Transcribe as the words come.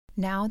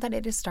Now that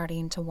it is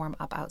starting to warm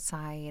up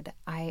outside,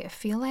 I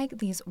feel like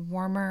these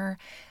warmer,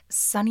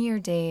 sunnier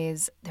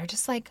days, they're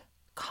just like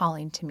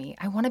calling to me.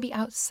 I want to be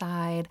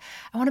outside.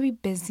 I want to be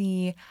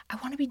busy. I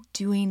want to be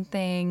doing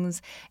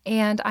things.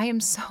 And I am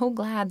so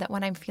glad that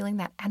when I'm feeling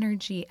that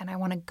energy and I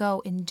want to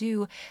go and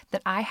do,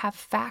 that I have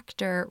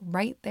Factor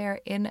right there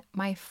in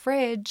my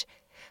fridge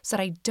so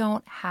that I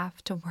don't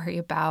have to worry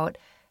about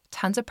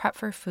tons of prep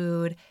for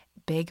food,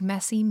 big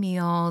messy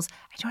meals.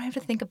 I don't have to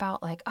think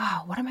about like,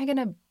 oh, what am I going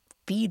to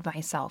feed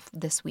myself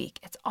this week?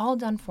 It's all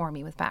done for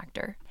me with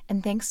Factor.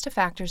 And thanks to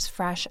Factor's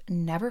fresh,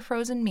 never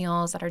frozen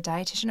meals that are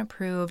dietitian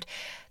approved,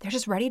 they're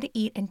just ready to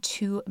eat in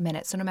 2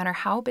 minutes. So no matter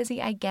how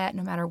busy I get,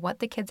 no matter what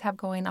the kids have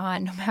going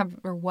on, no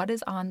matter what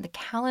is on the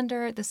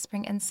calendar this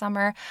spring and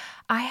summer,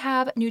 I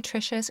have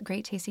nutritious,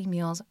 great tasting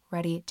meals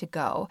ready to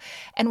go.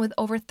 And with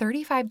over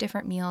 35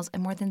 different meals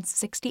and more than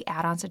 60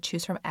 add-ons to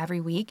choose from every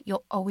week,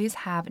 you'll always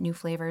have new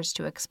flavors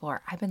to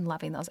explore. I've been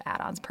loving those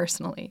add-ons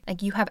personally.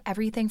 Like you have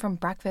everything from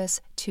breakfast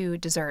to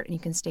dessert, and you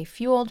can stay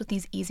fueled with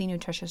these easy,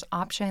 nutritious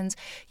options.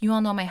 You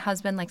all know my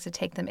husband likes to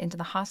take them into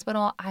the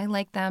hospital. I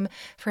like them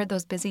for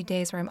those busy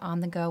days where I'm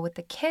on the go with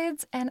the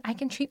kids, and I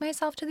can treat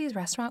myself to these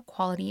restaurant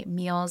quality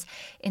meals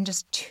in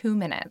just 2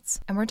 minutes.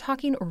 And we're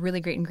talking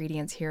really great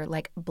ingredients here,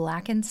 like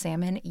blackened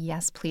salmon,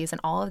 yes please, and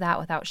all of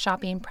that without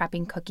shopping,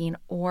 prepping, cooking,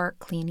 or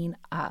cleaning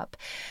up.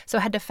 So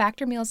head to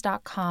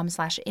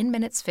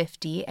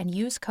factormeals.com/inminutes50 and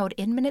use code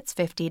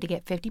inminutes50 to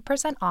get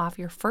 50% off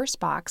your first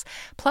box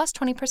plus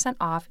 20%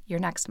 off your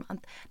next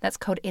month. That's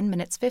code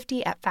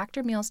inminutes50 at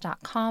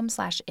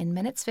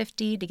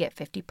factormeals.com/inminutes50 to get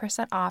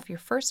 50% off your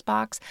first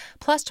box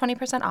plus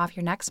 20% off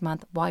your next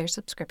month while your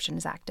subscription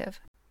is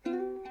active.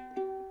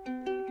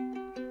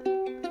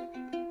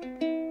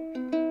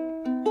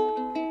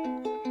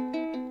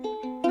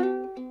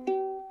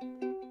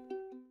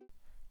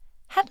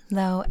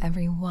 Hello,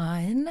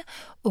 everyone.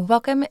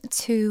 Welcome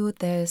to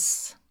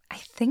this, I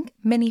think,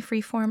 mini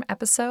Freeform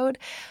episode.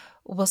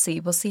 We'll see.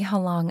 We'll see how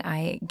long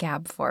I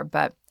gab for,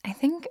 but I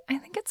think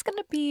it's going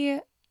to be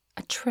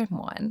a trim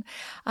one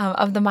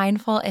of the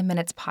Mindful in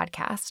Minutes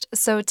podcast.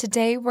 So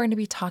today we're going to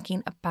be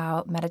talking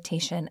about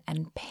meditation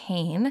and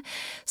pain.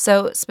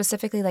 So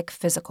specifically like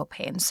physical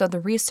pain. So the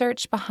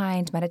research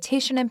behind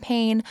meditation and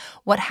pain,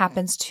 what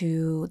happens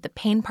to the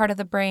pain part of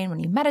the brain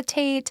when you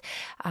meditate.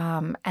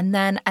 And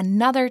then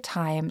another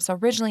time, so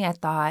originally I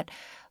thought,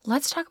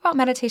 let's talk about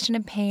meditation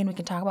and pain. We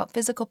can talk about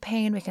physical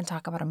pain. We can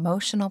talk about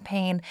emotional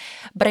pain.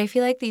 But I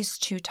feel like these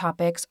two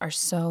topics are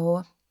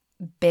so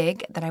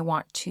big that I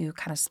want to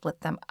kind of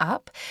split them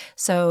up.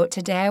 So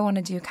today I want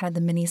to do kind of the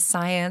mini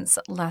science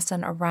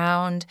lesson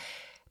around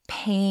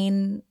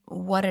pain,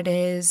 what it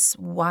is,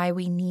 why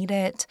we need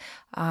it,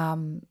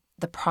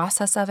 the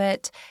process of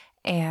it,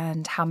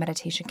 and how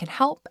meditation can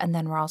help. And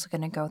then we're also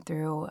going to go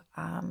through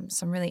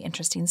some really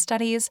interesting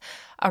studies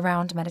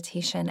around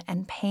meditation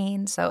and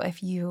pain. So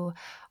if you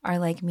are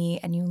like me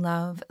and you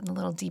love the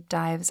little deep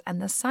dives and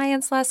the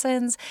science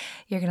lessons,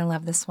 you're going to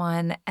love this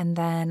one. And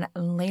then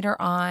later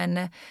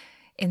on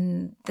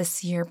in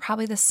this year,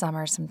 probably this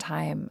summer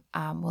sometime,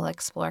 we'll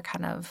explore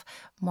kind of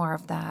more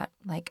of that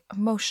like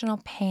emotional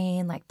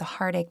pain, like the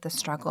heartache, the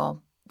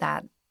struggle,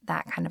 that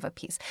kind of a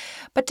piece.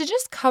 But to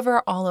just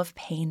cover all of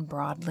pain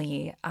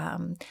broadly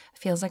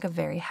feels like a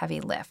very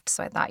heavy lift.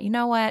 So I thought, you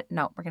know what?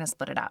 No, we're going to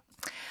split it up.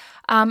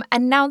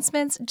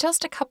 Announcements,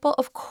 just a couple.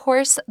 Of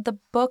course, the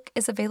book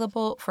is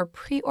available for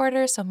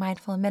pre-order. So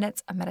Mindful in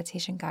Minutes, a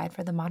meditation guide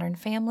for the modern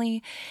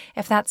family.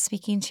 If that's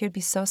speaking to you, it'd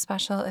be so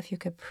special if you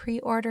could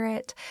pre-order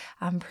it.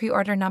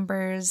 Pre-order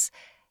numbers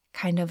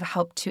kind of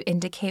help to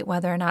indicate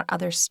whether or not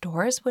other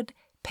stores would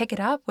pick it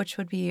up, which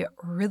would be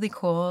really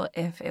cool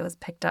if it was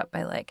picked up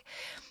by like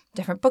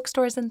different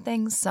bookstores and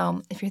things.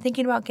 So if you're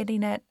thinking about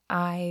getting it,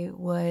 I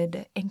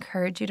would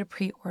encourage you to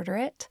pre-order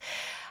it.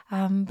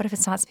 But if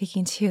it's not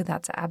speaking to you,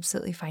 that's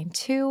absolutely fine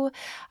too.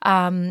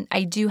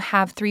 I do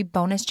have 3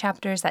 bonus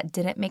chapters that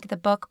didn't make the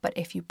book, but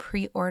if you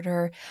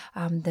pre-order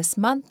this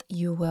month,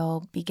 you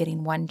will be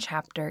getting 1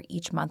 chapter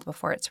each month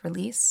before it's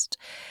released.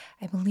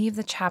 I believe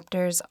the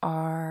chapters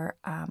are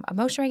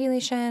emotion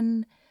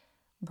regulation,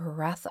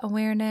 breath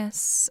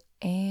awareness,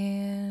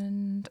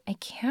 and I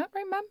can't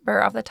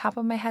remember off the top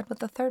of my head what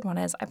the third one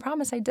is. I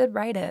promise I did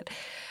write it,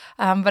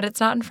 but it's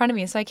not in front of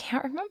me, so I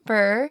can't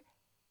remember.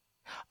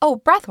 Oh,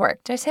 breath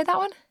work. Did I say that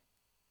one?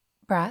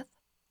 Breath,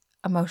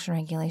 emotion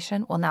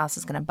regulation. Well, now this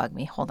is going to bug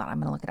me. Hold on. I'm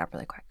going to look it up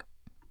really quick.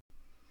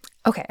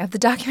 Okay, I have the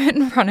document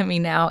in front of me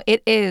now.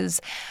 It is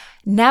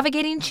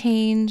navigating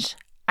change,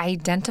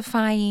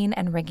 identifying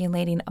and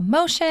regulating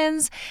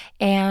emotions,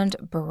 and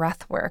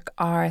breath work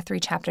are 3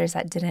 chapters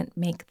that didn't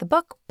make the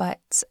book,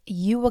 but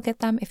you will get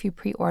them if you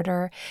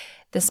pre-order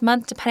this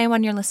month, depending on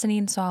when you're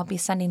listening. So I'll be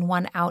sending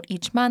 1 out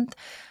each month.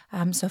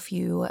 So if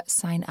you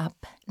sign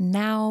up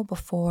now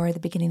before the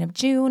beginning of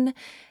June,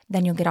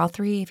 then you'll get all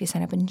 3. If you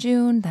sign up in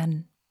June,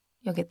 then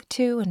you'll get the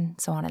 2, and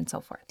so on and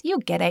so forth. You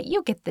get it.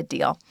 You get the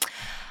deal.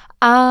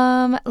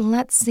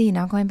 Let's see.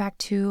 Now going back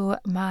to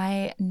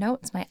my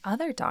notes, my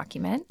other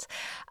document.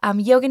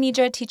 Yoga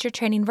Nidra teacher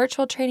training,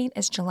 virtual training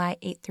is July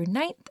 8th through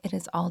 9th. It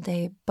is all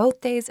day,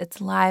 both days. It's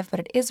live, but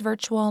it is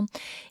virtual.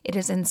 It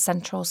is in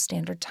Central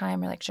Standard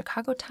Time or like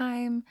Chicago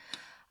time.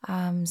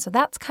 So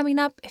that's coming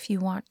up if you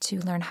want to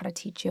learn how to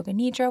teach Yoga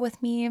Nidra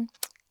with me.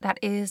 That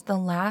is the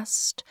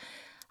last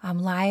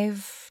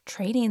live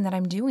training that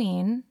I'm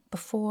doing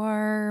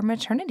before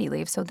maternity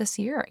leave. So this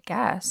year, I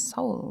guess.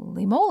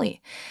 Holy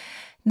moly.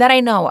 That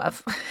I know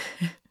of.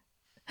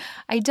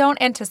 I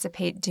don't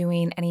anticipate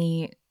doing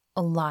any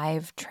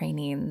live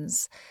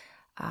trainings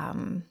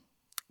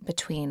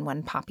between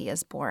when Poppy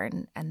is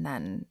born and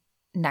then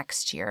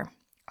next year.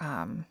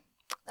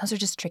 Those are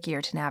just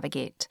trickier to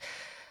navigate.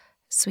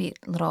 Sweet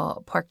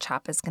little pork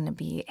chop is going to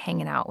be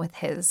hanging out with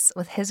his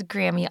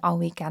Grammy all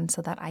weekend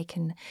so that I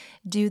can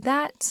do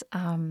that.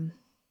 So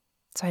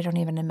I don't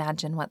even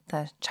imagine what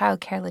the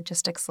childcare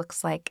logistics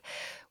looks like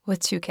with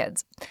 2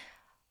 kids.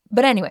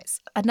 But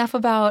anyways, enough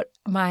about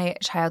my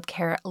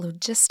childcare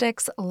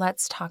logistics.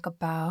 Let's talk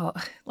about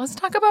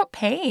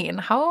pain.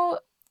 How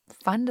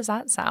fun does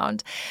that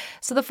sound?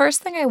 So the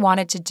first thing I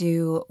wanted to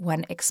do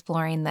when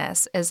exploring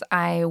this is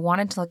I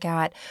wanted to look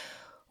at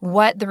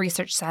what the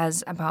research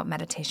says about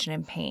meditation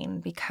and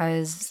pain,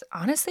 because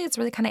honestly, it's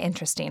really kind of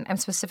interesting. I'm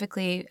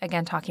specifically,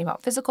 again, talking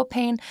about physical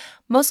pain,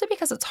 mostly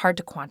because it's hard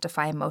to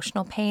quantify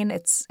emotional pain.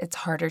 It's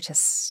harder to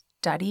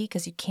study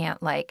because you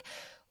can't look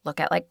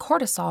at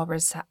cortisol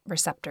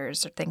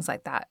receptors or things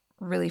like that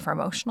really for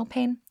emotional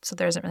pain. So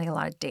there isn't really a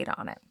lot of data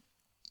on it.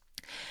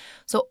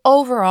 So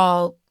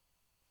overall,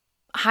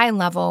 high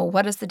level,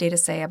 what does the data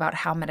say about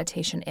how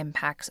meditation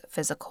impacts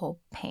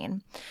physical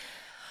pain?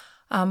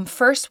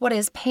 First, what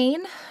is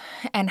pain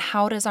and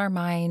how does our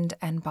mind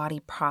and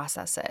body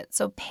process it?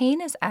 So pain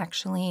is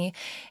actually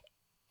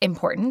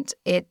important.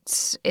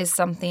 It is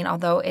something,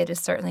 although it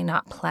is certainly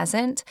not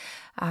pleasant,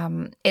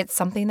 it's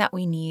something that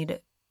we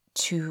need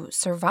to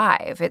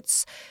survive.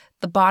 It's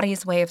the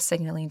body's way of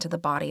signaling to the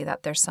body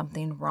that there's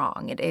something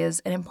wrong. It is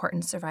an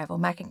important survival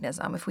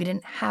mechanism. If we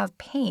didn't have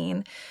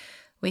pain,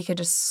 we could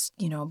just,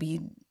 be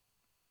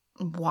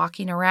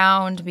walking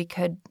around. We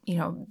could,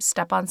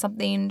 step on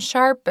something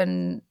sharp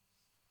and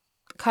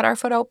cut our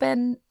foot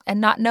open and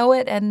not know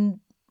it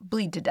and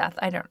bleed to death.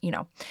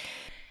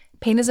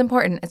 Pain is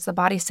important. It's the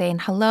body saying,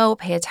 hello,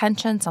 pay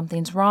attention,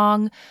 something's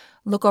wrong.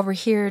 Look over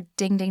here,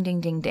 ding, ding,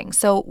 ding, ding, ding.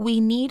 So we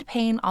need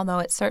pain, although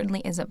it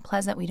certainly isn't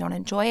pleasant. We don't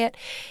enjoy it.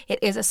 It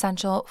is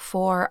essential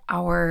for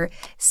our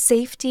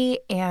safety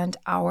and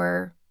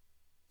our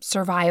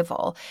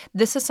survival.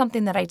 This is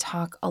something that I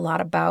talk a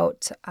lot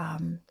about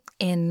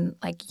in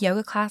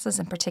yoga classes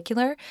in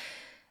particular.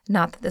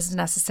 Not that this is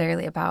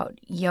necessarily about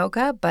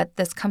yoga, but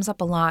this comes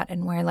up a lot,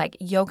 and where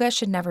yoga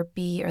should never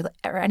be,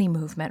 or any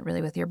movement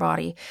really with your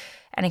body,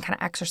 any kind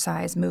of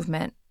exercise,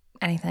 movement,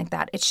 anything like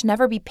that. It should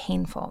never be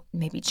painful.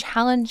 Maybe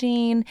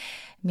challenging.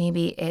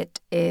 Maybe it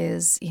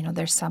is,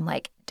 there's some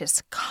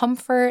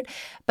discomfort,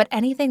 but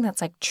anything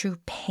that's true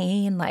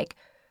pain,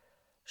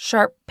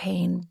 sharp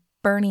pain,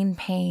 burning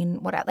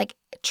pain,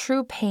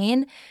 true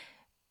pain,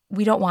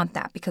 we don't want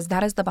that, because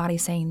that is the body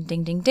saying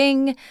ding, ding,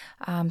 ding,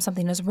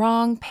 something is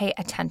wrong, pay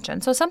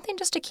attention. So something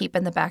just to keep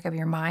in the back of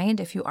your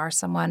mind if you are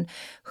someone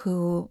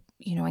who,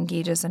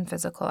 engages in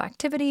physical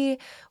activity,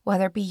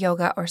 whether it be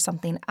yoga or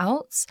something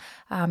else,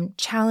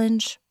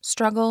 challenge,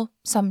 struggle,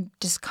 some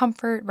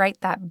discomfort, right?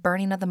 That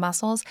burning of the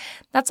muscles,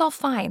 that's all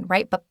fine,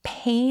 right? But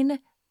pain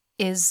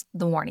is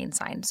the warning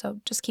sign. So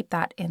just keep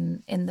that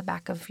in the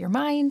back of your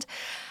mind.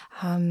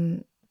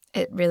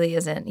 It really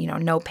isn't,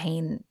 no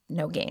pain,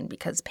 no gain,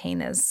 because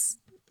pain is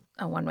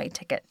a one-way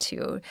ticket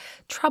to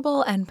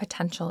trouble and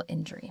potential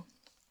injury.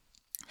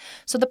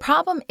 So the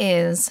problem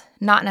is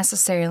not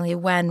necessarily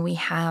when we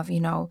have,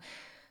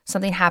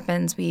 something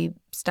happens, we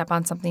step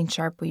on something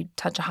sharp, we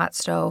touch a hot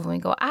stove and we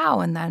go,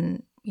 ow, and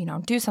then,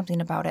 do something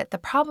about it. The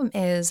problem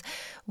is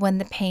when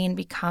the pain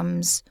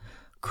becomes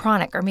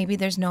chronic, or maybe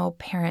there's no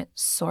apparent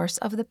source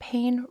of the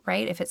pain,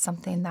 right? If it's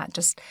something that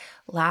just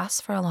lasts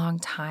for a long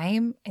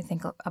time, I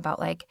think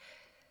about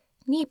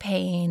knee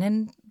pain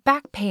and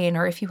back pain,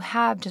 or if you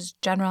have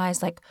just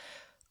generalized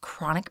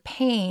chronic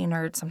pain,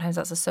 or sometimes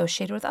that's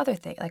associated with other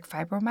things like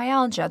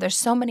fibromyalgia. There's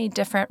so many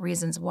different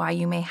reasons why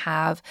you may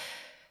have,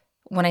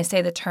 when I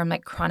say the term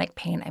chronic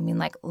pain, I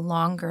mean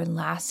longer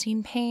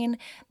lasting pain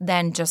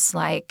than just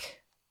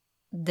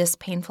this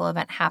painful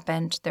event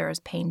happened, there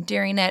was pain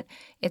during it,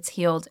 it's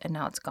healed, and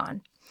now it's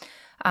gone.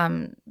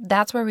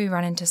 That's where we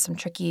run into some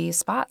tricky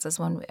spots, is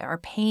when our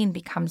pain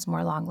becomes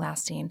more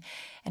long-lasting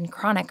and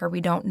chronic, or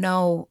we don't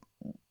know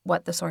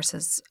what the source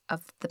is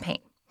of the pain.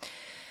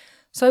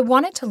 So I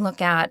wanted to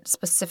look at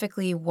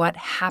specifically what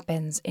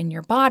happens in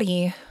your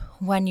body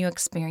when you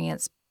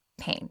experience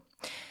pain.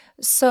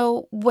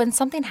 So when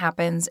something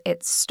happens,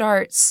 it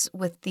starts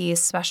with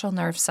these special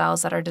nerve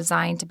cells that are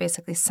designed to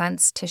basically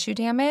sense tissue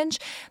damage.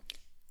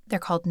 They're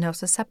called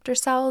nociceptor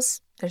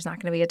cells. There's not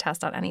going to be a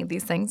test on any of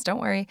these things,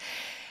 don't worry.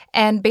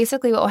 And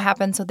basically what will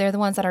happen, so they're the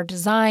ones that are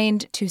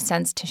designed to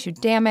sense tissue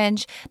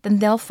damage. Then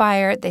they'll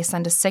fire, they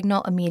send a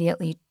signal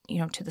immediately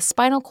to the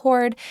spinal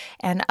cord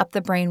and up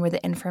the brain, where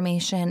the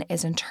information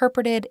is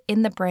interpreted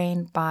in the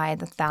brain by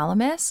the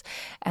thalamus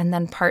and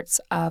then parts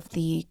of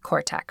the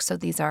cortex. So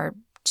these are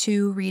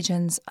two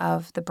regions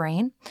of the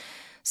brain.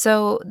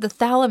 So the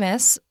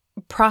thalamus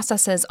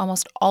processes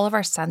almost all of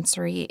our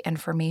sensory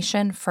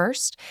information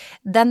first,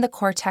 then the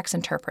cortex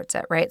interprets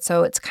it, right?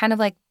 So it's kind of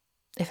like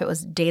if it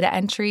was data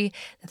entry,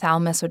 the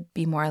thalamus would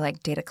be more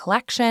like data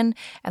collection,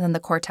 and then the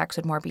cortex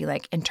would more be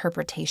like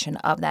interpretation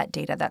of that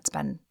data that's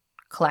been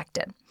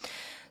collected.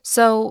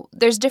 So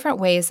there's different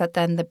ways that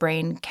then the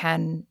brain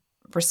can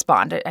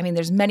respond. I mean,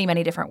 there's many,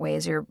 many different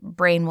ways. Your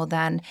brain will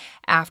then,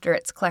 after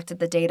it's collected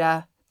the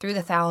data through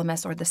the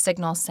thalamus or the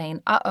signal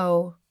saying,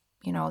 uh-oh,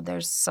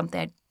 there's something,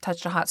 I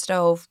touched a hot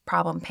stove,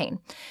 problem, pain.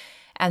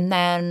 And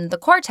then the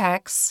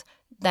cortex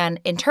then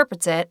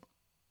interprets it,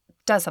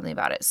 does something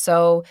about it.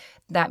 So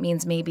that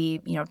means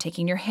maybe,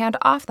 taking your hand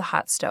off the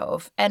hot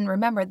stove. And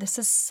remember, this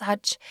is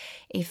such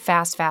a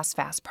fast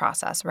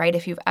process, right?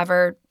 If you've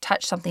ever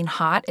touched something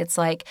hot, it's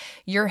like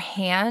your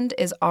hand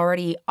is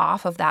already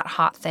off of that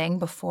hot thing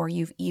before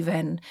you've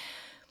even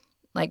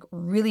like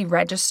really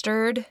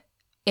registered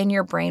in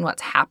your brain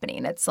what's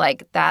happening. It's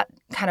like that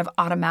kind of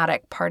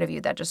automatic part of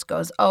you that just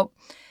goes, oh,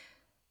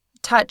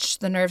 touch,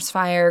 the nerves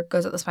fire,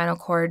 goes up the spinal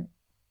cord,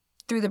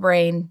 through the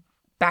brain,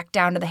 back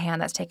down to the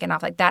hand that's taken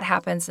off. Like that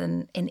happens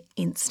in an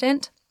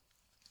instant,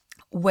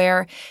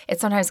 where it's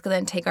sometimes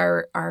going to take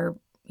our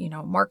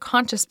more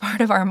conscious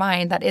part of our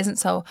mind that isn't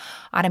so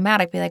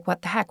automatic, be like,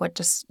 what the heck, what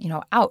just,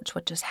 ouch,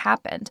 what just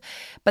happened?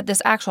 But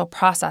this actual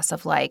process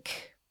of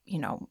like,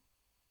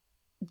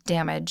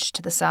 damage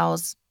to the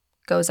cells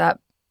goes up,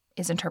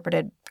 is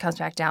interpreted, comes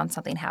back down,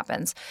 something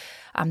happens.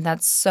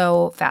 That's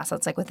so fast.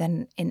 That's like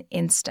within an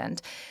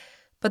instant.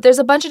 But there's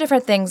a bunch of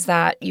different things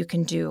that you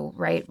can do,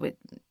 right?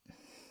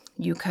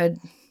 You could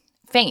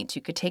faint.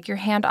 You could take your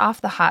hand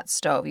off the hot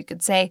stove. You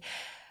could say,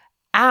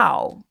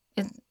 ow,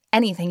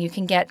 anything. You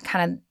can get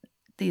kind of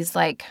these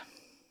like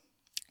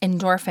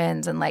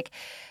endorphins and like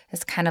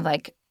this kind of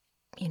like,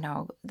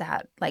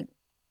 that like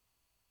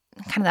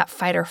kind of that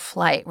fight or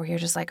flight where you're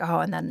just like, oh,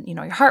 and then,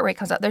 your heart rate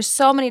comes up. There's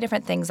so many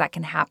different things that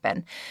can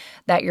happen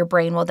that your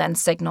brain will then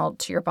signal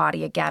to your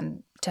body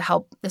again to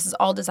help. This is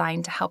all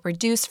designed to help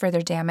reduce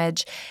further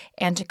damage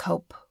and to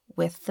cope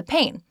with the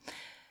pain.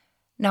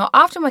 Now,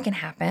 often what can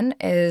happen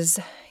is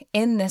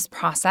in this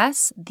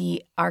process,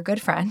 our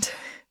good friend,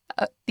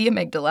 the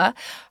amygdala,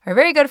 our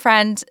very good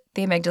friend,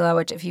 the amygdala,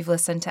 which if you've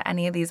listened to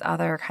any of these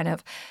other kind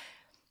of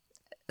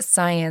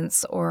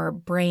science or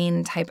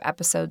brain type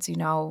episodes, we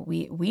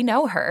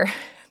know her.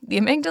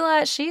 The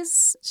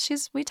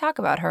amygdala, we talk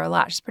about her a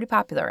lot. She's pretty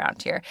popular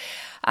around here.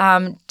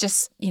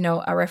 Just,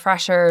 a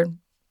refresher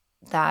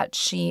that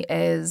she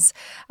is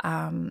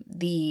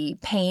the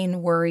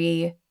pain,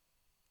 worry,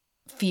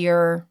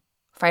 fear,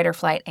 fight or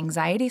flight,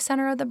 anxiety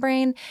center of the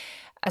brain,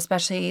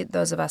 especially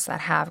those of us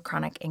that have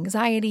chronic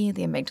anxiety.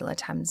 The amygdala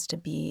tends to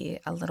be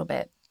a little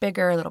bit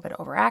bigger, a little bit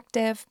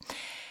overactive.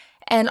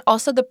 And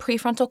also the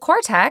prefrontal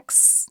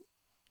cortex,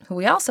 who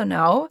we also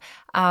know,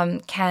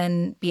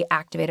 can be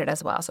activated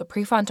as well. So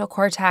prefrontal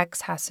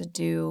cortex has to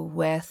do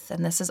with,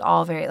 and this is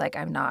all very like,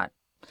 I'm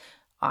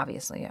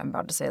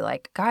about to say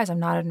like, guys, I'm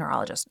not a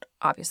neurologist.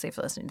 Obviously, if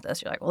you're listening to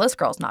this, you're like, well, this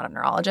girl's not a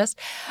neurologist.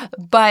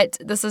 But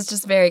this is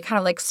just very kind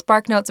of like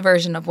SparkNotes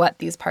version of what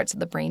these parts of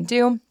the brain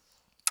do.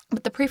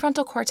 But the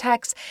prefrontal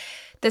cortex,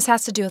 this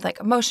has to do with like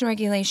emotion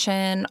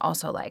regulation,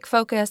 also like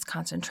focus,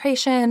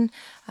 concentration,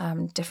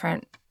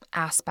 different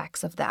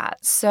aspects of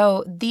that.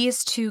 So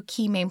these two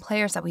key main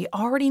players that we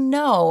already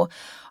know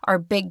are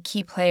big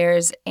key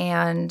players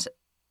and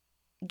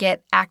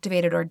get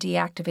activated or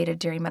deactivated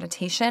during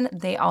meditation,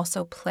 they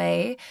also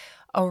play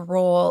a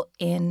role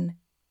in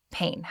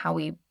pain, how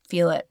we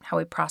feel it, how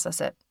we process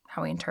it,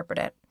 how we interpret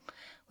it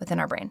within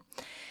our brain.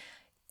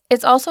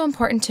 It's also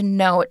important to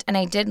note, and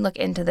I did look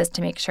into this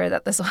to make sure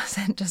that this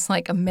wasn't just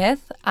like a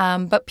myth,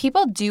 but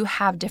people do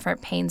have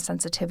different pain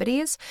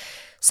sensitivities.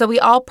 So we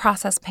all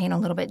process pain a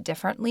little bit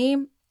differently,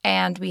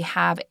 and we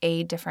have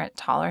a different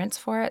tolerance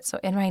for it. So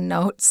in my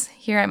notes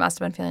here, I must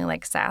have been feeling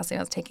like sassy. I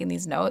was taking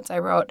these notes. I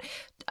wrote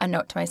a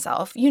note to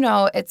myself.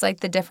 It's like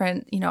the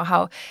different,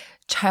 how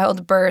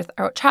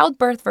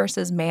childbirth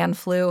versus man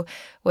flu,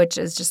 which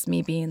is just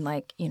me being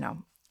like,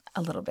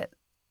 a little bit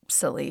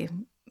silly,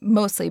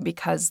 mostly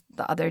because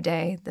the other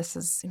day, this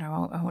is, I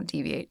won't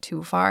deviate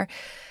too far,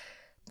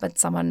 but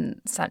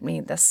someone sent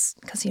me this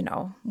because,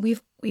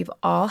 we've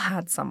all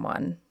had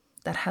someone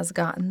that has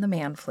gotten the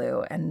man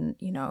flu and,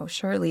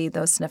 surely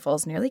those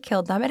sniffles nearly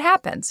killed them. It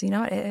happens,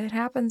 it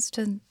happens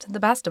to the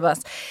best of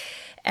us.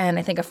 And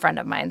I think a friend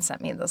of mine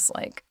sent me this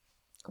like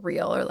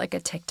reel or like a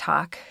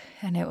TikTok,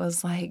 and it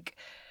was like,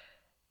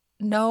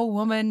 no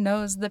woman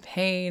knows the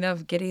pain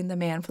of getting the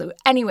man flu.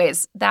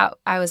 Anyways, that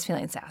I was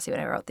feeling sassy when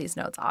I wrote these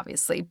notes,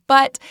 obviously.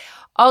 But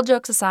all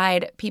jokes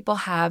aside, people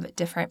have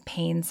different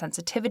pain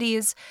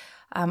sensitivities.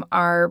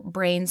 Our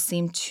brains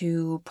seem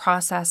to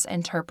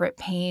interpret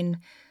pain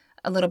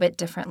a little bit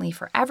differently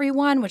for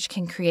everyone, which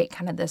can create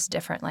kind of this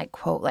different, like,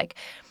 quote, like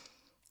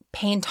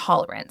pain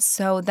tolerance.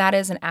 So that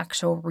is an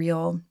actual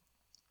real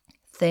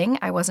thing.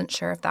 I wasn't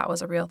sure if that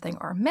was a real thing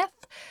or a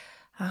myth.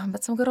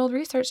 But some good old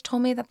research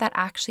told me that that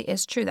actually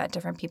is true, that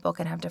different people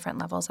can have different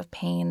levels of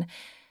pain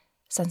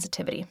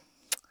sensitivity.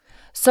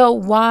 So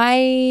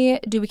why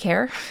do we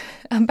care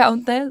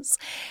about this?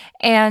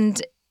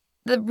 And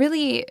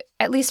really,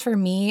 at least for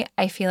me,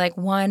 I feel like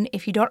one,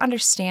 if you don't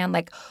understand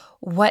like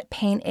what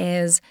pain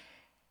is,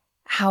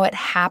 how it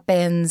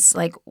happens,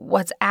 like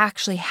what's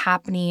actually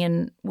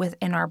happening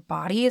within our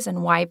bodies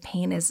and why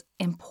pain is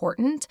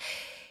important,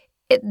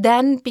 it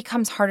then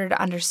becomes harder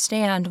to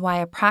understand why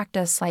a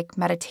practice like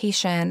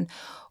meditation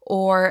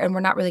and we're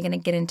not really going to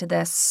get into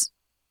this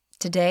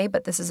today,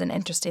 but this is an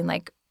interesting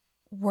like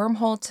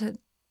wormhole to,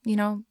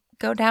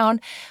 go down,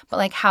 but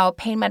like how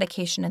pain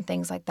medication and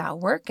things like that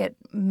work.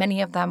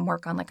 Many of them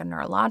work on like a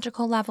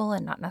neurological level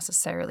and not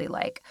necessarily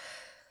like,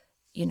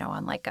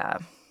 on like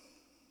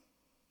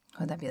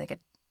would that be like a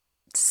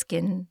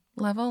skin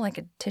level, like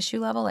a tissue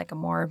level, like a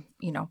more,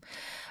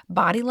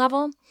 body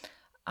level,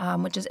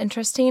 which is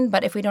interesting.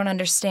 But if we don't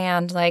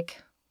understand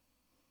like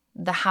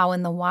the how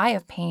and the why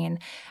of pain,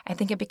 I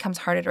think it becomes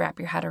harder to wrap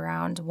your head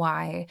around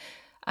why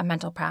a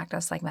mental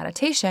practice like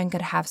meditation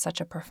could have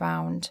such a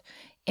profound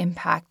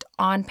impact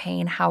on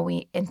pain, how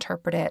we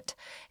interpret it,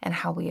 and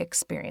how we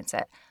experience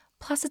it.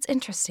 Plus, it's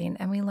interesting,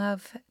 and we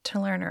love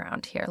to learn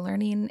around here.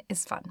 Learning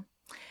is fun.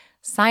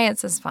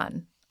 Science is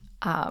fun.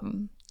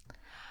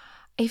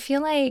 I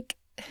feel like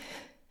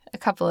a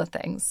couple of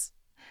things.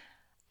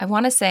 I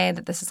want to say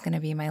that this is going to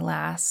be my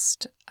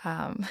last,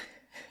 and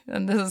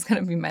this is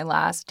going to be my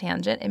last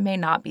tangent. It may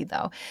not be,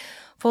 though.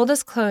 Full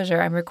disclosure,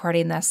 I'm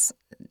recording this,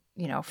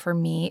 for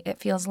me,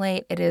 it feels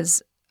late. It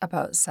is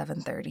about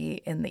 7:30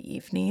 in the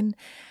evening.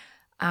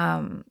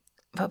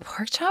 But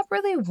pork chop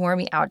really wore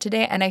me out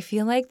today. And I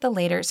feel like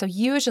so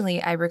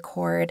usually I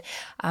record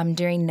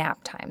during nap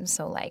time.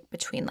 So like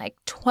between like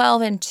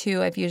 12 and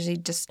 2, I've usually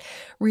just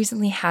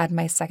recently had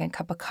my second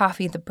cup of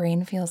coffee. The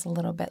brain feels a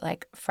little bit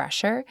like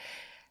fresher.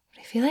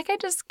 But I feel like I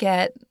just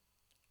get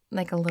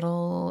like a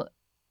little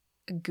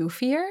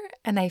goofier.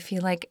 And I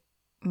feel like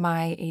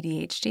my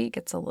ADHD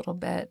gets a little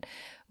bit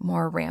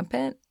more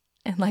rampant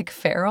and like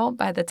feral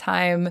by the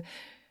time,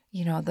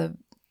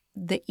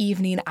 the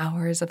evening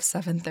hours of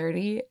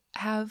 7:30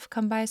 have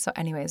come by. So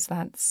anyways,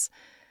 that's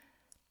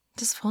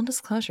just full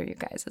disclosure, you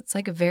guys. It's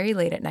like very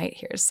late at night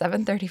here,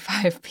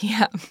 7:35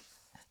 p.m.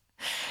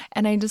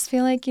 And I just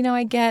feel like,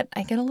 I get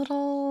a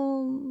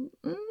little,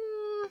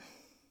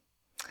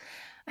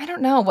 I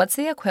don't know, what's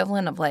the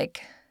equivalent of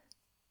like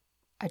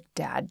a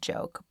dad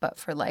joke, but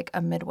for like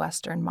a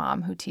Midwestern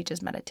mom who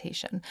teaches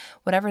meditation,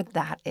 whatever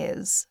that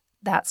is,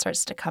 that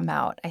starts to come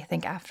out, I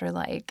think, after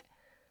like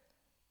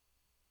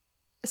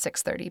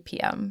 6:30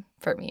 p.m.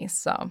 for me.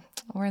 So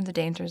we're in the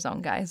danger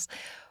zone, guys.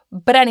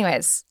 But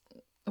anyways,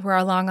 we're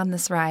along on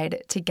this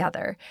ride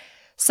together.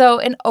 So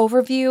an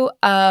overview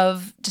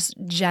of just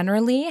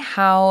generally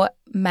how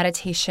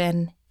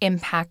meditation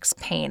impacts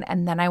pain.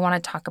 And then I want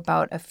to talk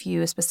about a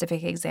few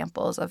specific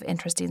examples of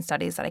interesting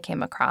studies that I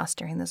came across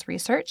during this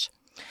research.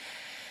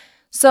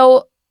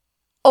 So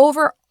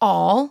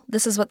overall,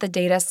 this is what the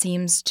data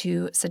seems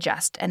to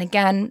suggest. And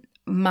again,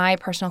 my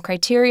personal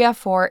criteria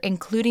for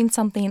including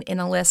something in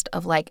a list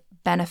of like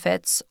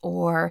benefits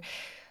or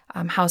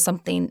how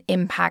something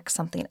impacts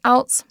something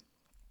else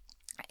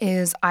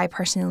is I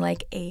personally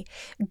like a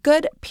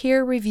good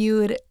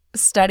peer-reviewed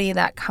study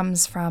that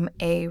comes from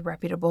a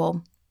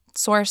reputable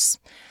source,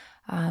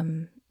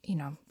 some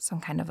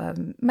kind of a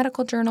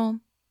medical journal,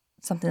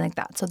 something like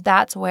that. So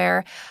that's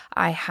where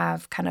I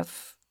have kind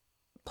of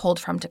pulled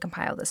from to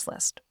compile this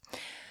list.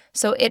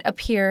 So it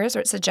appears,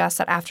 or it suggests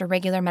that after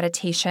regular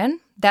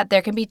meditation, that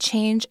there can be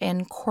change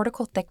in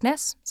cortical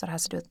thickness. So it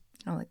has to do with,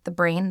 like the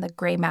brain, the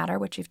gray matter,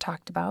 which we've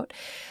talked about,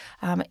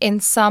 in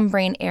some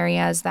brain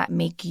areas that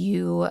make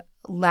you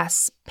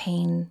less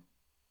pain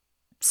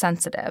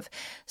sensitive.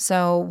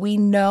 So we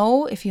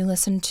know, if you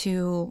listen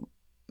to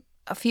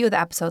a few of the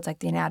episodes like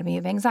the anatomy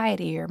of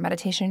anxiety or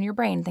meditation in your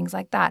brain, things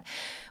like that,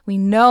 we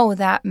know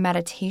that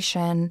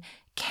meditation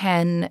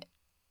can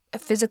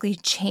physically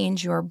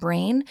change your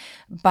brain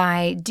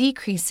by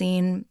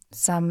decreasing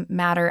some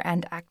matter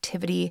and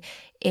activity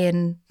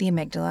in the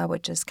amygdala,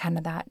 which is kind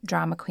of that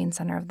drama queen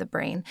center of the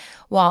brain,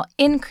 while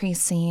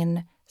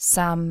increasing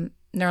some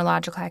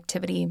neurological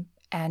activity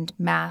and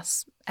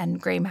mass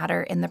and gray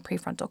matter in the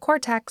prefrontal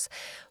cortex,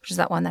 which is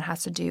that one that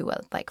has to do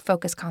with like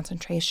focus,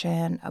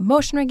 concentration,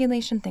 emotion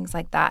regulation, things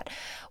like that.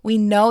 We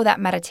know that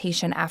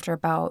meditation after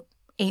about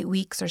 8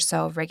 weeks or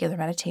so of regular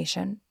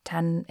meditation,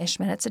 10-ish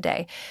minutes a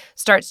day,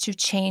 starts to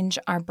change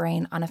our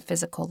brain on a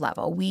physical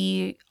level.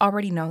 We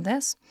already know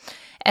this.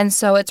 And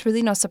so it's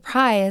really no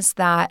surprise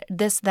that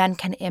this then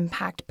can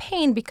impact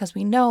pain because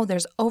we know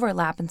there's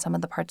overlap in some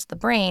of the parts of the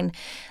brain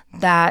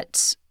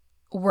that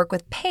work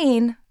with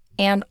pain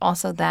and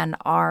also then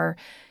are,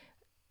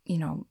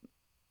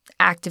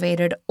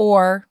 activated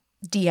or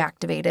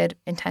deactivated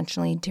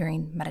intentionally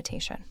during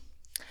meditation.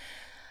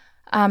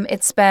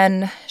 It's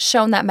been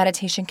shown that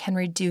meditation can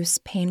reduce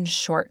pain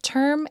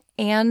short-term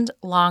and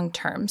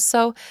long-term.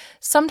 So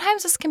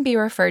sometimes this can be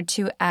referred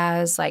to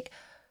as like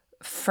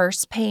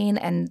first pain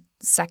and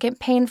second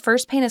pain.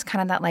 First pain is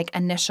kind of that like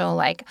initial,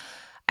 like,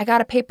 I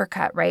got a paper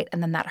cut, right?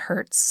 And then that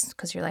hurts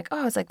because you're like,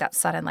 oh, it's like that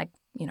sudden, like,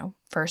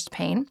 first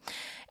pain.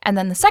 And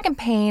then the second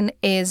pain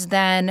is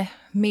then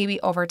maybe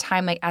over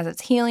time, like as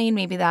it's healing,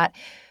 maybe that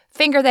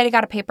finger that you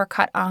got a paper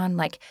cut on,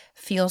 like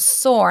feels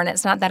sore. And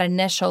it's not that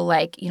initial,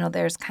 like,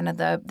 there's kind of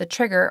the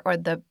trigger or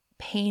the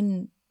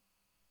pain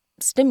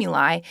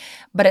stimuli,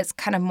 but it's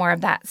kind of more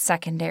of that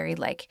secondary,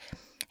 like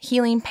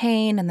healing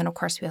pain. And then of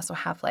course we also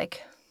have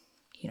like,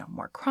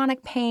 more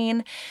chronic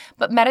pain.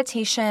 But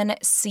meditation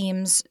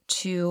seems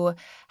to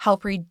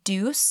help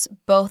reduce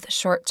both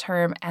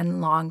short-term and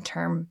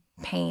long-term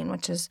pain,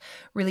 which is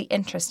really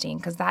interesting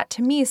because that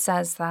to me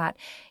says that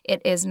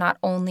it is not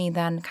only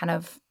then kind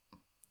of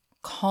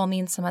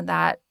calming some of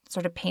that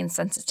sort of pain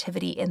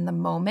sensitivity in the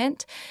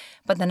moment,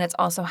 but then it's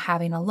also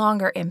having a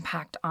longer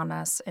impact on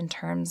us in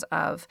terms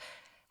of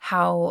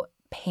how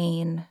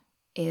pain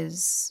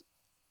is,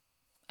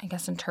 I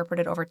guess,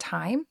 interpreted over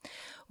time.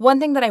 One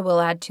thing that I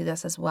will add to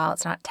this as well,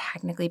 it's not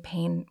technically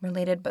pain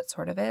related, but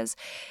sort of is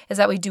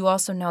that we do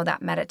also know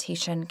that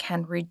meditation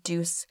can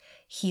reduce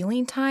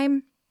healing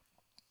time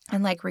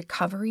and like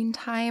recovering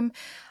time.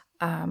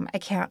 I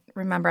can't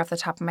remember off the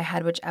top of my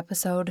head which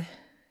episode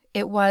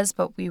it was,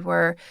 but we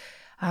were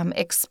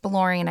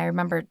exploring. I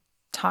remember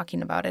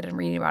talking about it and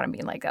reading about it and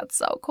being like, that's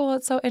so cool.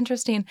 It's so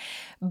interesting.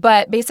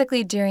 But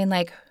basically during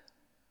like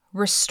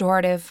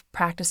restorative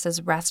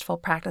practices, restful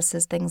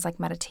practices, things like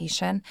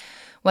meditation,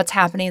 what's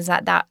happening is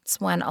that that's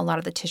when a lot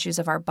of the tissues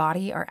of our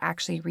body are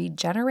actually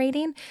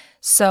regenerating.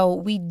 So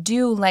we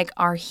do like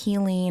our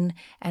healing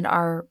and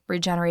our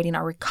regenerating,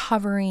 our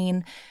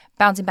recovering,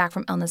 bouncing back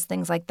from illness,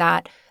 things like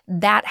that.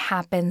 That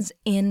happens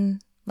in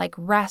like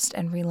rest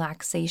and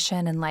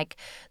relaxation and like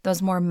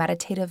those more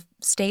meditative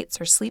states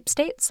or sleep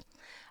states.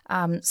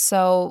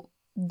 So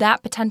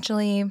that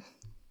potentially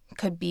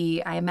could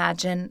be, I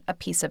imagine, a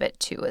piece of it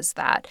too, is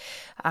that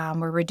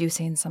we're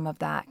reducing some of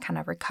that kind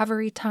of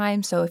recovery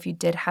time. So if you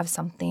did have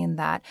something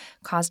that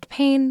caused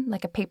pain,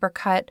 like a paper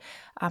cut,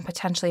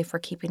 potentially for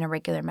keeping a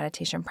regular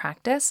meditation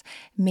practice,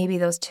 maybe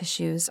those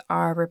tissues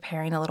are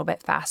repairing a little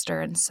bit faster.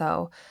 And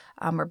so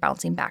we're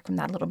bouncing back from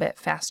that a little bit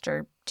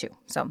faster too.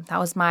 So that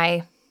was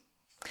my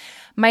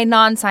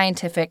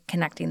non-scientific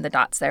connecting the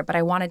dots there. But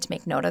I wanted to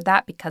make note of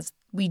that because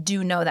we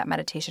do know that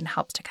meditation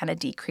helps to kind of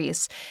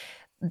decrease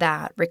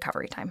that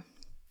recovery time.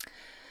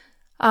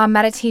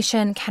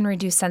 Meditation can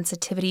reduce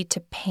sensitivity to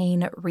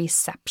pain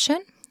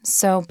reception.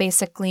 So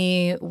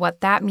basically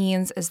what that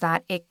means is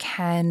that it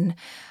can,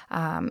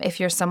 if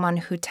you're someone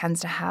who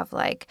tends to have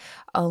like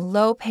a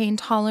low pain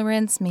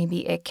tolerance,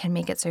 maybe it can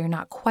make it so you're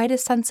not quite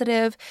as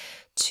sensitive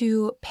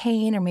to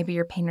pain, or maybe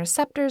your pain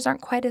receptors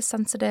aren't quite as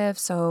sensitive.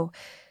 So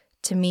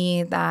to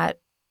me, that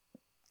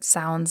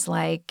sounds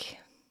like,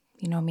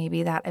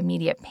 maybe that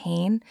immediate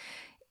pain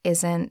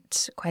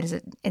isn't quite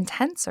as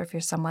intense, or if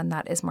you're someone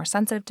that is more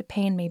sensitive to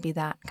pain, maybe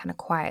that kind of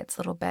quiets a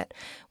little bit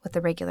with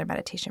the regular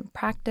meditation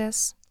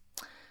practice.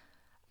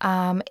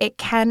 It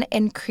can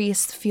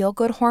increase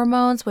feel-good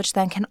hormones, which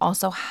then can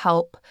also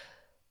help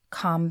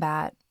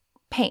combat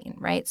pain,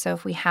 right? So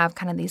if we have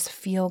kind of these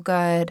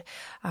feel-good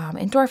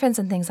endorphins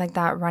and things like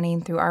that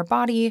running through our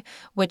body,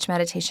 which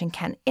meditation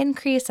can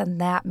increase,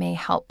 and that may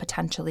help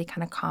potentially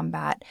kind of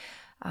combat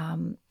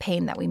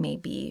pain that we may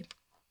be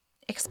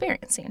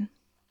experiencing.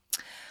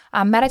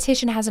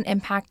 Meditation has an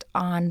impact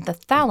on the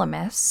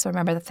thalamus. So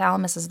remember, the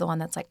thalamus is the one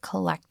that's like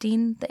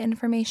collecting the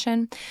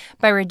information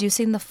by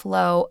reducing the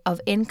flow of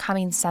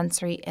incoming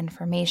sensory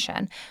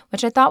information,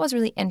 which I thought was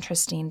really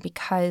interesting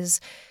because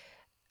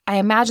I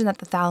imagine that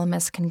the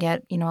thalamus can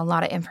get, a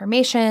lot of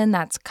information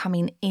that's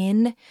coming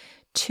in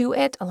to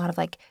it, a lot of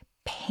like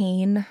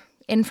pain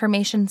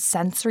information,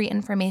 sensory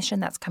information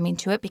that's coming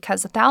to it,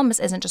 because the thalamus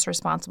isn't just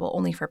responsible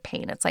only for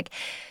pain. It's like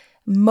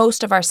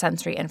most of our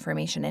sensory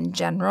information in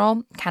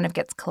general kind of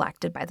gets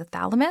collected by the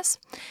thalamus.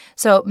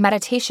 So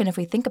meditation, if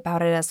we think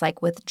about it as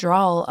like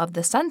withdrawal of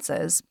the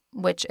senses,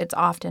 which it's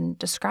often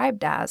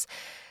described as,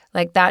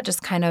 like that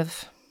just kind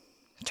of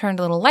turned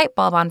a little light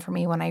bulb on for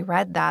me when I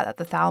read that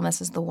the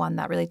thalamus is the one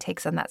that really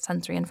takes in that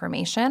sensory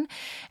information.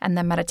 And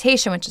then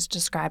meditation, which is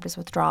described as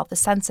withdrawal of the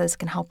senses,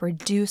 can help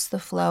reduce the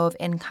flow of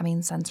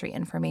incoming sensory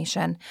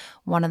information,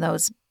 one of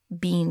those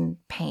being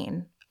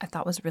pain. I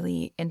thought was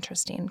really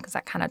interesting because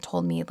that kind of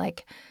told me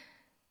like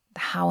the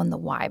how and the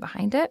why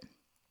behind it.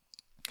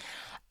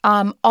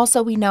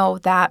 Also, we know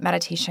that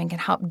meditation can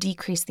help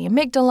decrease the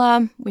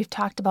amygdala. We've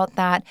talked about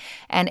that,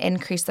 and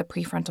increase the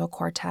prefrontal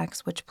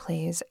cortex, which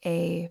plays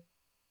a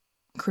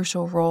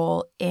crucial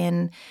role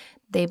in,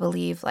 they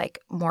believe, like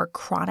more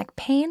chronic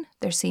pain.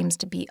 There seems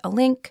to be a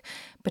link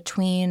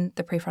between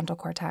the prefrontal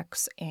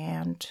cortex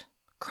and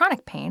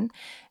chronic pain,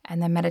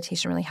 and then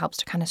meditation really helps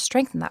to kind of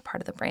strengthen that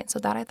part of the brain. So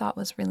that I thought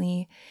was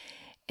really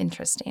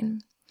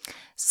interesting.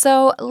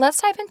 So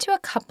let's dive into a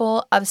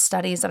couple of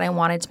studies that I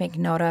wanted to make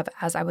note of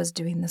as I was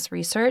doing this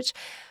research.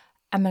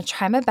 I'm going to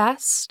try my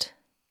best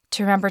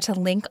to remember to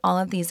link all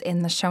of these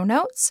in the show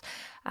notes.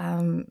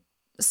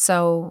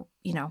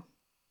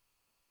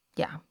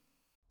 Yeah.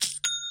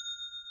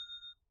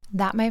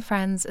 That, my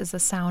friends, is the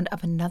sound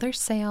of another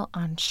sale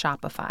on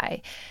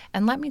Shopify.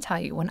 And let me tell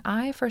you, when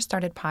I first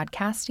started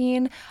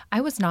podcasting,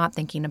 I was not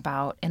thinking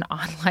about an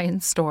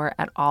online store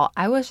at all.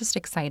 I was just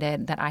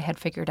excited that I had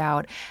figured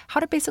out how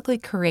to basically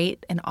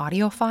create an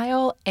audio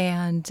file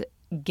and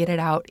get it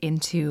out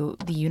into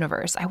the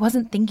universe. I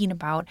wasn't thinking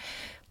about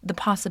the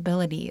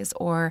possibilities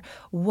or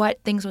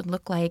what things would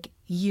look like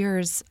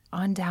years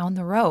on down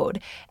the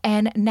road.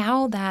 And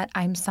now that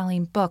I'm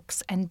selling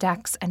books and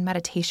decks and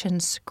meditation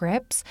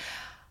scripts,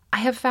 I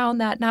have found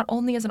that not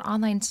only is an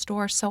online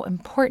store so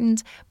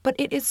important, but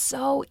it is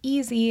so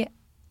easy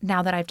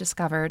now that I've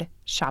discovered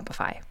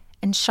Shopify.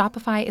 And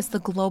Shopify is the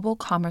global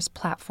commerce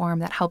platform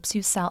that helps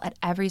you sell at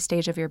every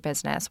stage of your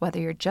business, whether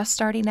you're just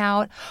starting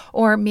out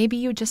or maybe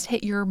you just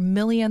hit your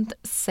millionth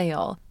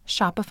sale.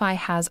 Shopify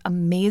has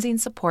amazing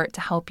support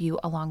to help you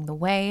along the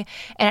way,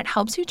 and it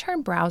helps you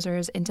turn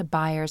browsers into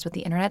buyers with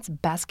the internet's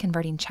best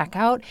converting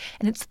checkout,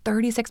 and it's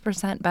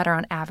 36% better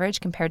on average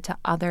compared to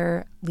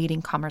other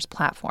leading commerce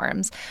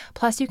platforms.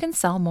 Plus, you can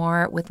sell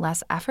more with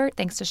less effort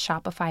thanks to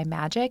Shopify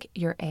Magic,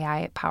 your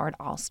AI-powered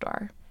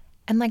all-store.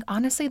 And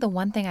honestly, the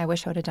one thing I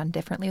wish I would have done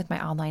differently with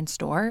my online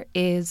store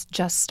is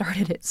just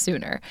started it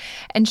sooner.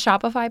 And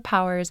Shopify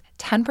powers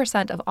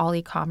 10% of all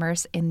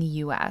e-commerce in the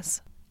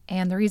US.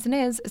 And the reason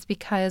is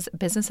because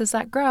businesses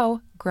that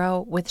grow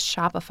with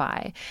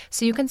Shopify.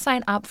 So you can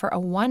sign up for a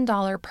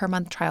 $1 per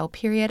month trial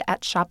period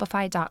at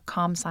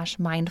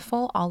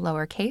shopify.com/mindful, all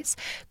lowercase.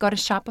 Go to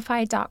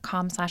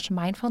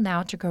shopify.com/mindful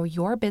now to grow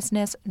your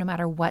business no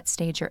matter what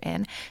stage you're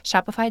in.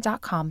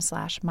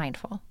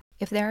 Shopify.com/mindful.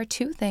 If there are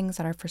two things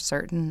that are for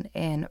certain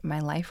in my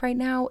life right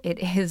now, it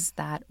is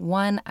that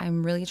one,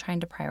 I'm really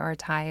trying to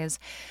prioritize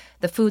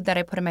the food that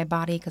I put in my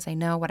body because I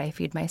know what I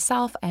feed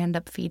myself, I end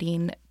up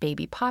feeding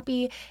baby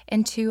Poppy.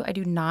 And two, I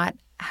do not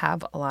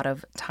have a lot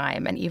of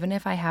time. And even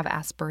if I have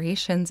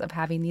aspirations of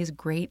having these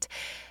great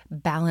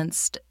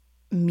balanced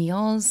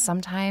meals,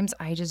 sometimes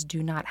I just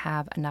do not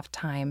have enough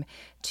time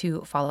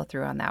to follow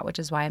through on that, which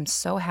is why I'm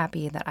so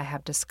happy that I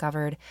have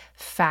discovered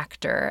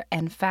Factor.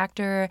 And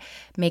Factor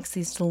makes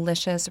these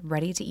delicious,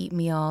 ready-to-eat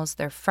meals.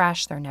 They're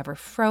fresh, they're never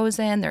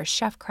frozen, they're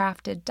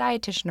chef-crafted,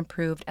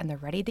 dietitian-approved, and they're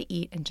ready to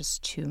eat in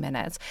just 2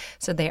 minutes.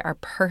 So they are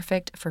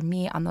perfect for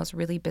me on those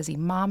really busy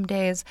mom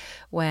days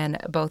when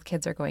both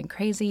kids are going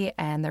crazy,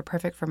 and they're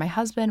perfect for my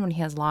husband when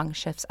he has long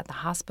shifts at the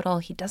hospital.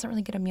 He doesn't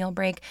really get a meal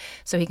break,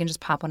 so he can just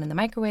pop one in the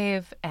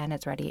microwave, and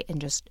it's ready in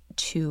just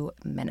 2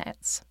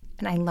 minutes.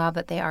 And I love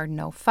that they are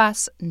no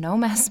fuss, no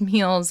mess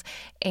meals,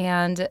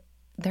 and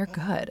they're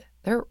good.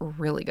 They're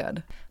really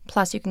good.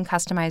 Plus, you can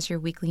customize your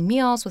weekly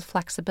meals with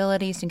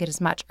flexibility so you can get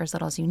as much or as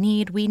little as you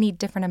need. We need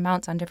different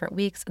amounts on different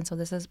weeks, and so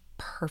this is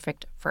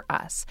perfect for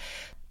us.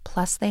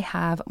 Plus, they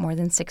have more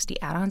than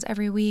 60 add-ons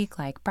every week,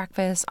 like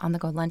breakfast,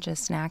 on-the-go lunches,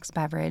 snacks,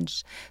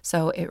 beverage.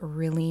 So it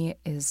really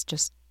is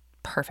just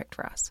perfect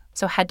for us.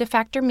 So head to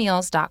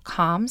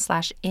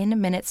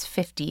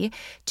factormeals.com/inminutes50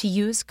 to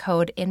use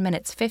code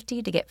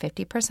inminutes50 to get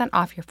 50%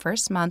 off your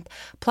first month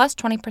plus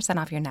 20%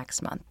 off your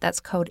next month. That's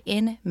code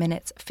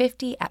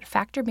inminutes50 at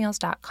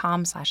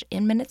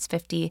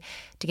factormeals.com/inminutes50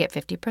 to get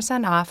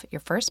 50% off your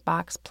first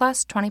box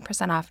plus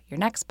 20% off your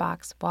next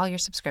box while your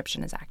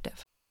subscription is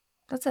active.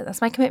 That's it.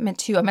 That's my commitment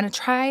too. I'm going to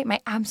try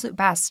my absolute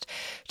best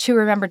to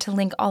remember to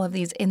link all of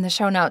these in the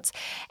show notes.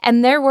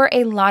 And there were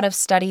a lot of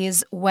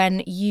studies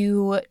when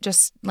you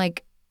just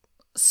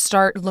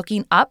start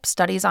looking up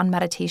studies on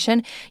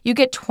meditation. You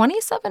get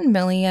 27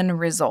 million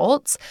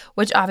results,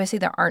 which obviously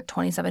there aren't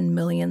 27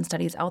 million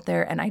studies out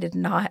there. And I did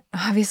not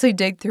obviously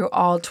dig through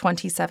all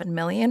 27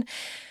 million.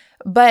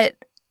 But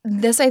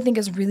this I think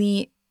is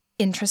really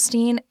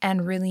interesting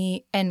and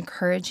really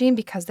encouraging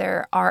because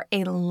there are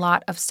a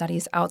lot of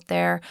studies out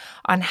there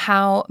on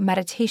how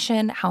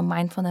meditation, how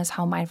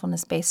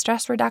mindfulness-based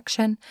stress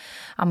reduction,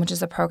 which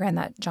is a program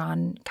that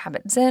John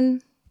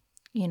Kabat-Zinn,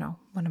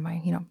 one of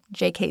my,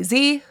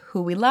 JKZ,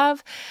 who we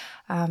love,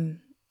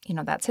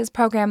 that's his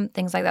program,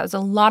 things like that. There's a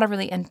lot of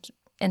really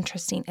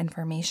interesting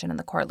information and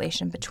the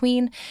correlation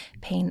between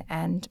pain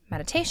and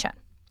meditation.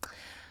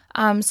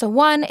 So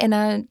one, in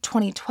a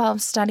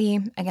 2012 study,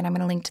 again, I'm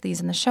going to link to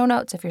these in the show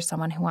notes if you're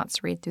someone who wants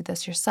to read through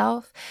this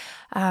yourself.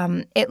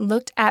 It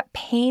looked at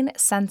pain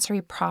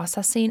sensory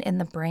processing in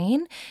the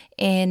brain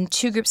in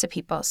 2 groups of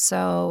people.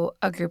 So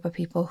a group of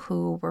people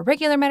who were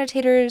regular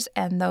meditators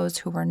and those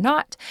who were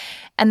not.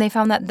 And they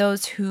found that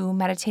those who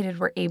meditated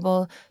were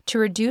able to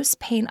reduce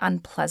pain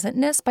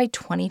unpleasantness by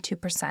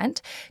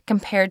 22%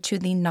 compared to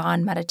the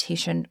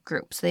non-meditation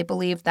group. So they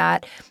believed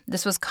that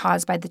this was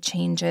caused by the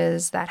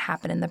changes that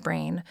happen in the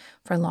brain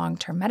for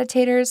long-term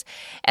meditators.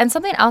 And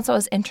something else that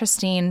was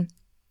interesting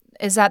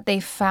is that they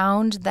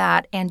found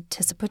that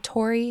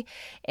anticipatory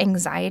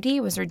anxiety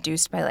was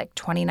reduced by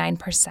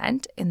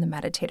 29% in the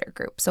meditator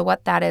group. So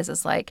what that is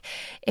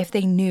if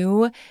they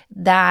knew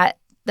that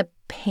the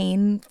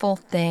painful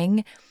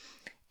thing,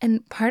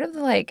 and part of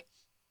the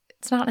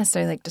it's not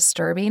necessarily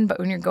disturbing, but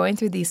when you're going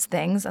through these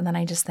things, and then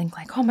I just think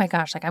oh my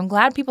gosh, I'm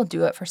glad people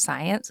do it for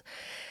science,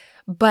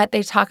 but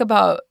they talk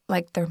about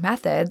their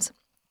methods.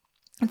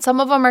 And some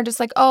of them are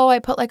just oh, I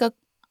put a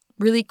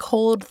really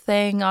cold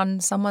thing on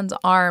someone's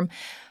arm.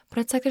 But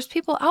it's like there's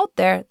people out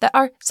there that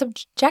are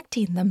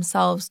subjecting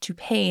themselves to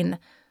pain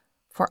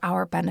for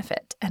our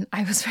benefit. And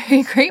I was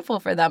very grateful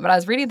for them. But I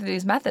was reading through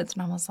these methods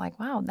and I was like,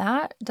 wow,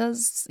 that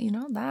does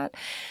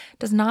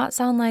not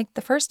sound like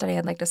the first study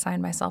I'd like to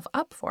sign myself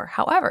up for.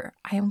 However,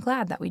 I am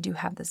glad that we do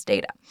have this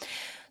data.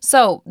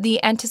 So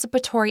the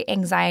anticipatory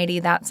anxiety,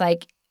 that's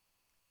like,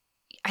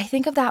 I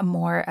think of that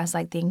more as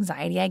like the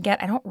anxiety I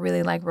get. I don't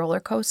really like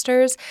roller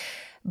coasters,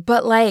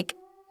 but like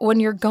when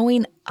you're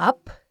going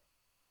up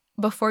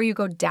before you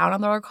go down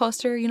on the roller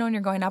coaster, and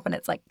you're going up and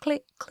it's like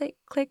click, click,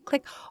 click,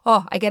 click.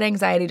 Oh, I get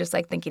anxiety just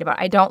like thinking about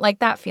it. I don't like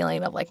that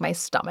feeling of like my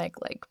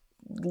stomach like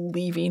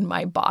leaving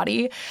my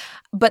body.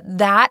 But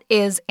that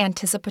is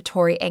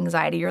anticipatory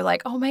anxiety. You're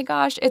like, oh my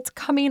gosh, it's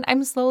coming.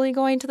 I'm slowly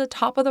going to the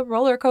top of the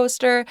roller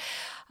coaster.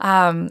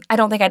 I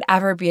don't think I'd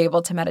ever be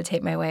able to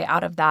meditate my way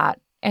out of that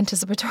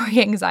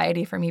anticipatory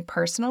anxiety for me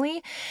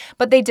personally.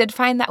 But they did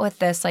find that with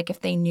this, like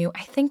if they knew,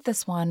 I think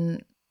this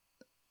one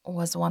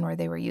was the one where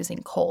they were using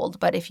cold,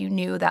 but if you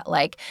knew that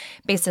like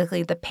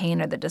basically the pain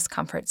or the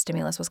discomfort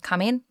stimulus was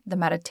coming, the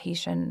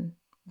meditation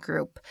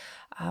group,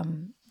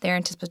 their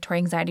anticipatory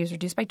anxiety was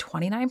reduced by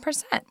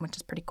 29%, which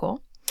is pretty cool.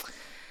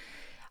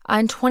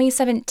 In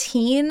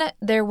 2017,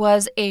 there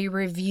was a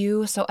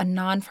review, so a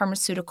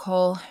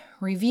non-pharmaceutical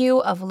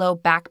review of low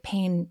back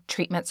pain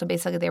treatment. So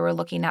basically they were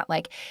looking at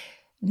like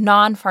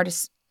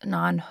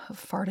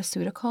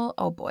non-pharmaceutical,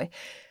 oh boy,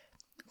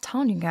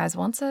 telling you guys,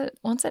 once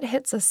it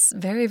hits this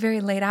very,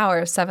 very late hour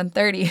of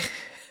 7:30,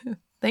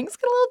 things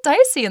get a little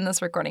dicey in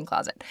this recording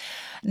closet.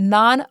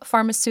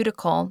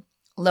 Non-pharmaceutical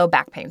low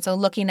back pain. So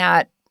looking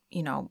at,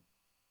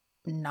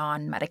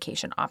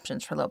 non-medication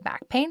options for low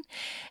back pain.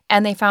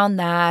 And they found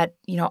that,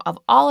 of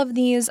all of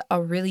these,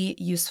 a really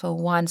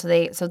useful one.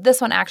 So this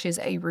one actually is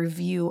a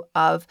review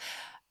of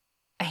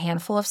a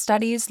handful of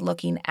studies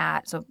looking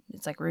at, so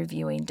it's like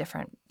reviewing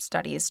different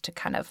studies to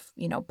kind of,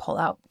 pull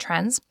out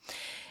trends.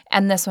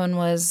 And this one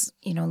was,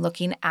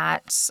 looking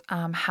at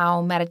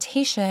how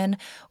meditation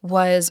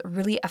was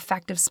really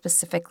effective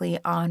specifically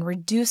on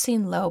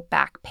reducing low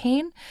back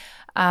pain.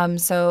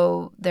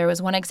 So there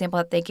was one example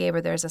that they gave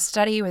where there's a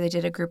study where they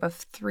did a group of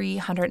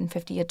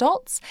 350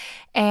 adults,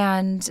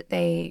 and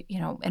they,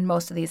 in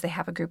most of these, they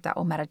have a group that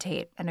will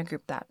meditate and a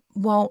group that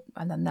won't,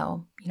 and then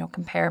they'll,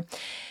 compare.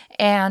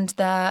 And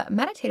the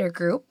meditator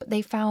group,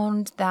 they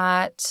found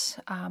that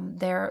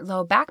their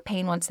low back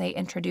pain, once they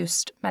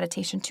introduced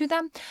meditation to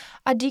them,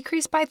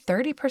 decreased by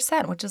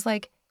 30%, which is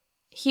like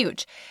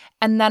huge.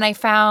 And then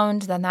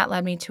that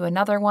led me to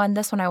another one.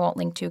 This one I won't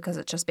link to because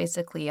it's just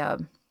basically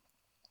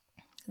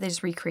they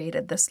just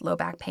recreated this low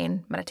back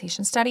pain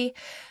meditation study,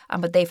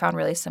 but they found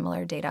really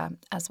similar data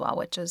as well,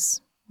 which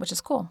is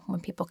cool when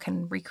people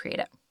can recreate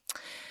it.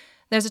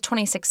 There's a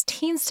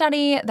 2016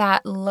 study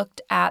that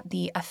looked at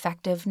the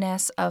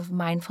effectiveness of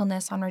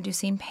mindfulness on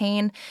reducing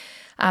pain.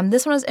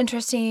 This one was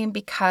interesting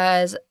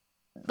because,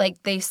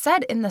 like, they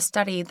said in the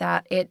study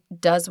that it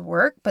does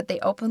work, but they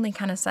openly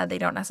kind of said they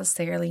don't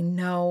necessarily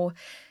know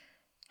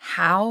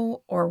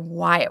how or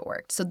why it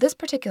worked. So this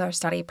particular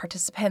study,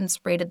 participants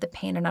rated the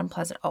pain and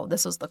unpleasant. Oh,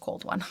 this was the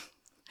cold one.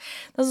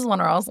 This is one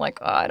where I was like,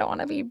 oh, I don't want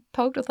to be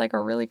poked with like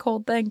a really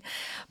cold thing.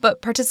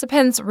 But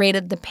participants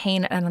rated the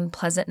pain and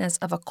unpleasantness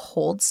of a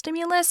cold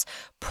stimulus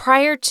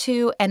prior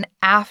to and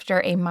after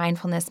a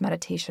mindfulness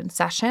meditation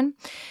session.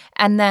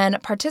 And then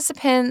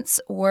participants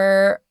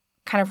were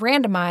kind of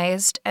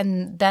randomized,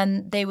 and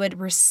then they would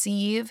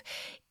receive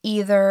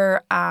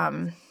either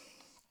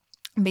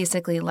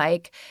basically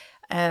like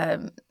a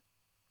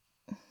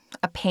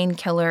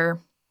painkiller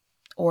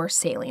or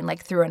saline,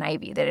 like through an IV.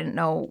 They didn't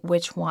know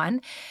which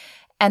one.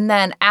 And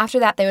then after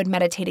that, they would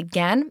meditate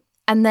again,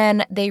 and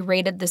then they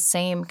rated the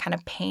same kind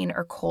of pain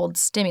or cold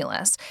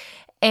stimulus.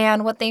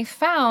 And what they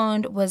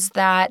found was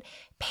that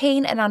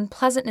pain and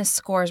unpleasantness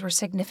scores were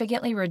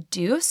significantly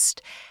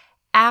reduced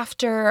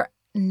after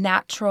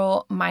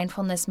natural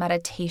mindfulness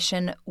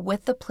meditation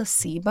with the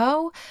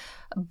placebo,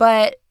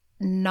 but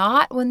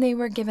not when they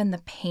were given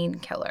the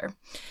painkiller.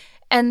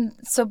 And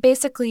so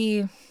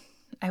basically,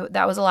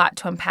 that was a lot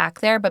to unpack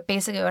there, but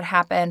basically what would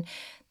happen,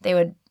 they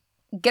would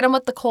get them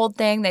with the cold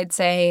thing. They'd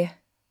say,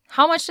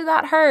 how much did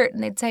that hurt?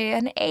 And they'd say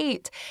an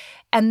 8.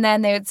 And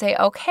then they would say,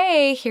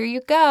 okay, here you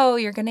go.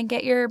 You're going to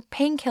get your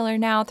painkiller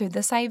now through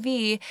this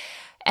IV.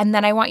 And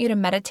then I want you to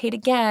meditate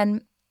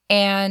again.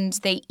 And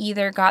they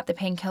either got the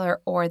painkiller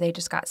or they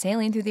just got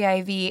saline through the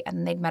IV, and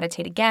then they'd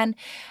meditate again.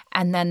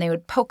 And then they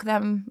would poke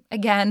them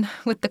again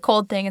with the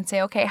cold thing and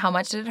say, okay, how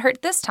much did it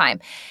hurt this time?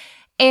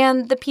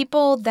 And the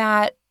people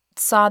that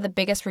saw the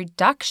biggest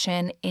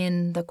reduction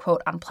in the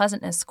quote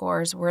unpleasantness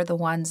scores were the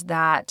ones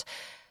that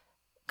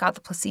got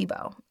the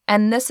placebo.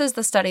 And this is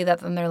the study that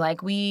then they're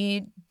like,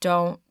 we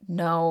don't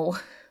know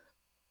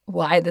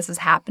why this is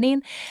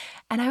happening.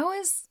 And I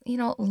always,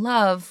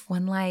 love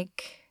when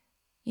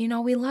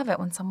we love it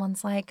when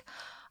someone's like,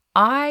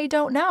 I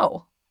don't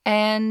know.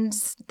 And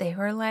they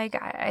were like,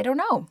 I don't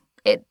know.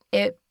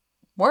 It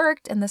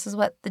worked, and this is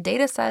what the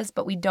data says,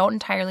 but we don't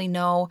entirely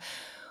know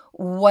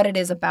what it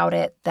is about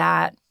it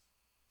that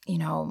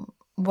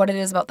what it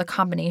is about the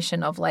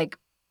combination of like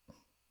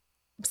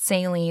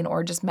saline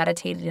or just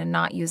meditating and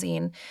not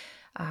using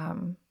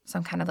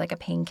some kind of like a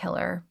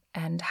painkiller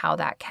and how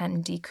that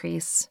can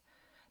decrease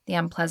the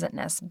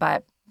unpleasantness.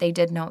 But they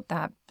did note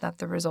that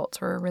the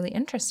results were really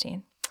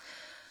interesting.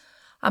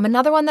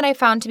 Another one that I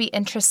found to be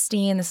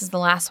interesting, this is the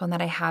last one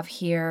that I have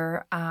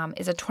here,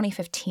 is a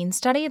 2015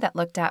 study that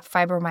looked at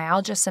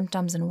fibromyalgia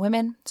symptoms in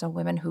women, so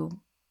women who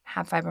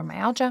have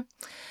fibromyalgia.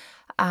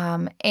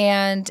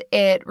 And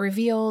it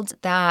revealed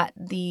that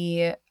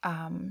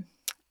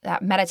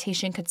that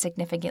meditation could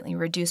significantly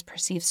reduce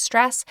perceived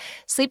stress,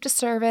 sleep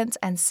disturbance,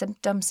 and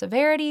symptom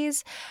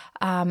severities,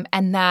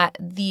 and that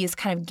these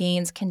kind of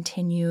gains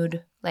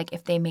continued. Like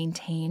if they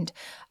maintained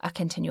a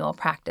continual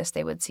practice,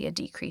 they would see a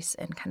decrease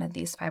in kind of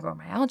these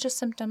fibromyalgia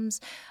symptoms,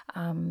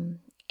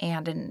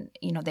 and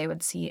they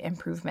would see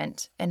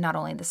improvement in not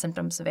only the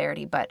symptom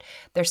severity, but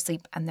their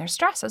sleep and their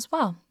stress as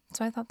well.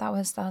 So I thought that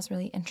was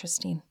really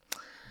interesting.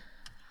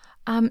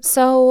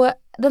 So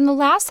then the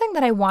last thing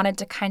that I wanted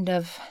to kind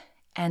of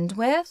end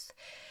with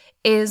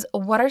is,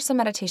 what are some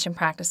meditation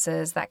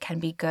practices that can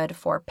be good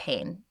for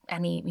pain,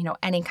 any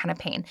kind of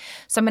pain.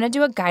 So I'm going to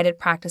do a guided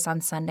practice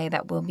on Sunday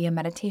that will be a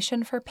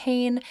meditation for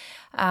pain.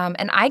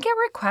 And I get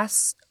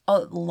requests a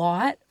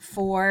lot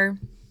for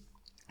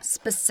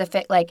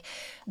specific, like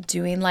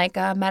doing like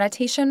a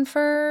meditation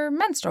for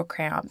menstrual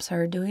cramps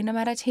or doing a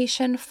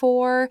meditation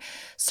for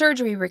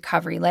surgery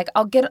recovery. Like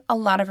I'll get a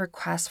lot of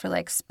requests for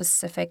like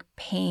specific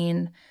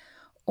pain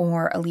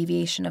or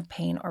alleviation of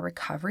pain or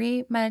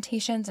recovery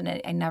meditations.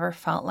 And I never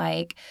felt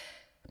like,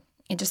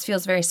 it just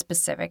feels very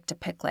specific to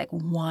pick like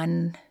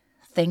one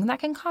thing that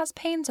can cause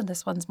pain. So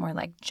this one's more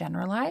like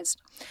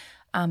generalized.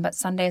 But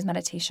Sunday's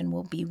meditation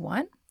will be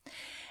one.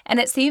 And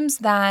it seems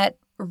that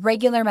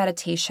regular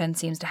meditation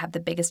seems to have the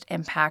biggest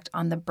impact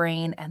on the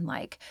brain and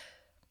like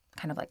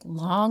kind of like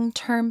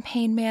long-term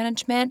pain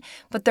management.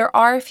 But there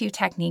are a few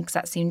techniques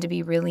that seem to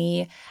be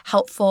really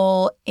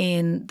helpful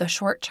in the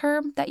short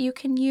term that you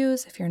can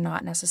use if you're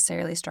not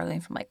necessarily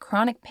struggling from like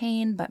chronic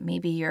pain, but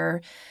maybe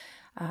you're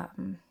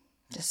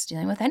just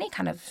dealing with any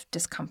kind of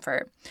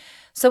discomfort.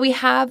 So we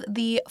have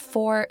the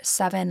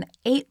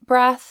 4-7-8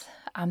 breath.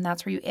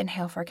 That's where you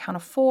inhale for a count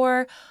of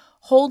 4,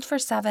 hold for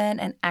 7,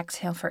 and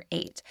exhale for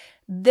 8.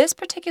 This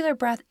particular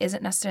breath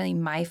isn't necessarily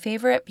my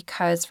favorite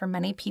because for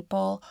many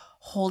people,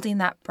 holding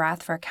that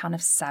breath for a count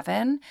of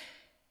 7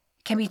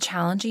 can be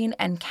challenging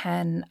and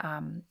can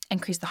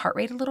increase the heart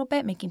rate a little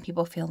bit, making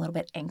people feel a little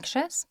bit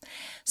anxious.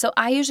 So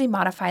I usually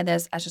modify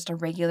this as just a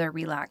regular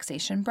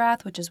relaxation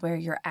breath, which is where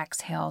your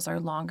exhales are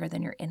longer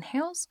than your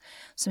inhales.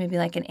 So maybe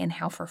like an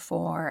inhale for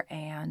 4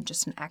 and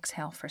just an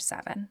exhale for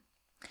 7.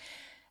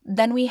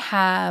 Then we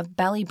have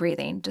belly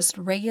breathing, just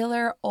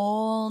regular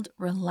old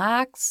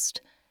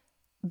relaxed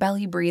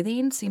belly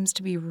breathing seems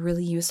to be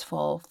really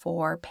useful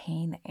for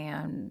pain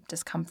and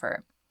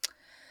discomfort.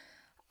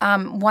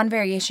 One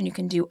variation you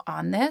can do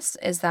on this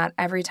is that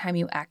every time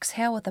you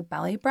exhale with a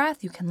belly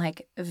breath, you can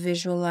like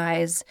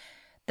visualize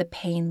the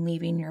pain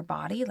leaving your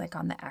body, like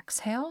on the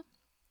exhale.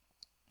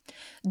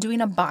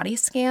 Doing a body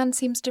scan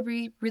seems to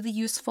be really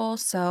useful.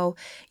 So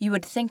you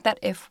would think that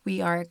if we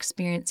are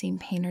experiencing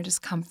pain or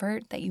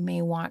discomfort, that you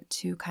may want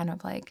to kind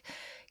of like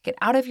get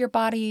out of your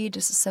body,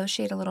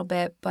 disassociate a little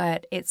bit,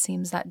 but it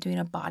seems that doing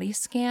a body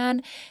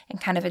scan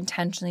and kind of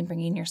intentionally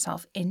bringing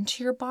yourself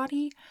into your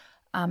body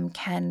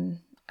can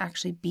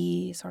actually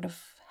be sort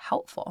of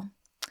helpful.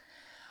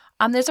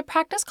 There's a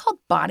practice called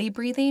body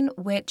breathing,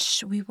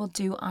 which we will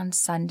do on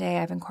Sunday.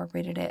 I've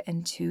incorporated it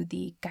into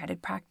the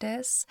guided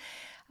practice,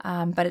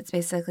 but it's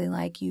basically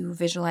like you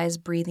visualize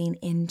breathing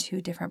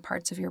into different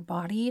parts of your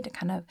body to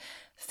kind of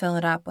fill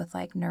it up with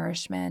like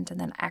nourishment and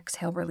then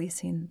exhale,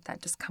 releasing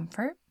that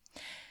discomfort.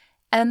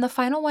 And the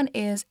final one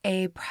is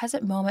a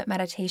present moment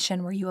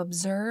meditation where you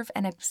observe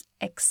and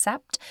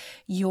accept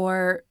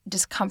your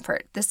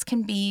discomfort. This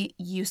can be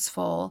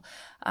useful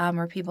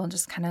where people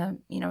just kind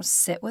of,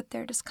 sit with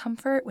their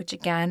discomfort, which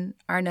again,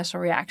 our initial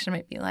reaction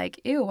might be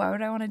like, ew, why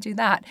would I want to do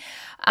that?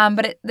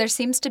 But there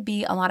seems to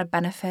be a lot of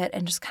benefit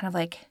in just kind of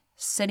like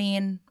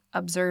sitting,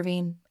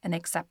 observing, and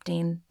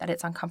accepting that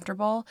it's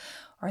uncomfortable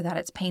or that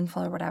it's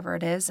painful or whatever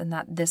it is, and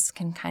that this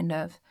can kind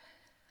of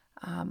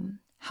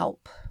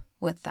help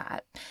with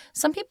that.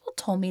 Some people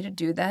told me to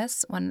do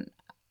this when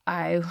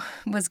I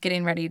was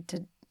getting ready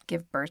to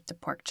give birth to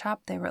Pork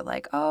Chop. They were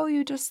like, oh,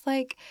 you just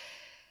like,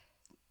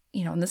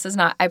 and this is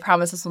not, I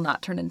promise this will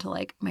not turn into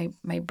like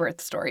my birth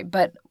story,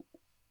 but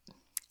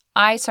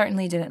I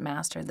certainly didn't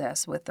master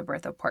this with the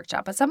birth of Pork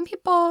Chop. But some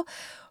people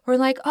were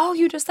like, oh,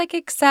 you just like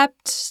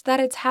accept that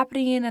it's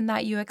happening and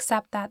that you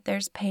accept that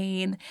there's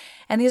pain.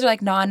 And these are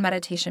like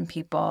non-meditation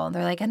people. And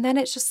they're like, and then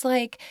it's just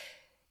like,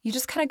 you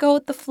just kind of go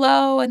with the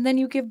flow and then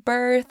you give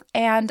birth.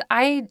 And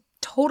I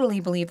totally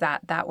believe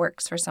that that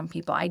works for some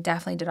people. I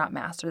definitely did not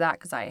master that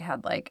because I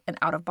had like an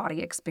out of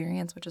body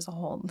experience, which is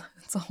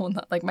it's a whole,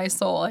 like my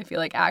soul, I feel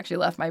like actually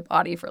left my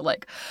body for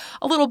like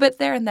a little bit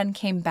there and then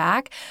came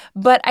back.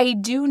 But I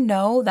do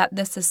know that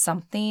this is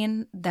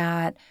something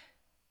that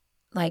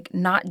like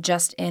not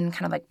just in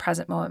kind of like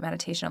present moment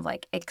meditation of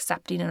like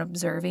accepting and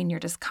observing your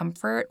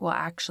discomfort will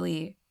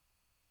actually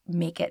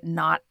make it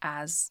not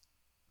as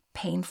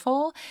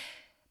painful,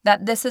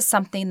 that this is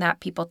something that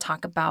people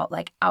talk about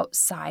like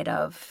outside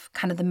of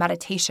kind of the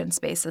meditation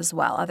space as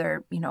well,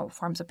 other,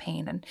 forms of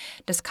pain and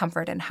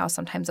discomfort, and how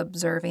sometimes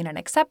observing and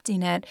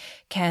accepting it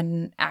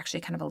can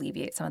actually kind of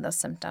alleviate some of those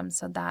symptoms.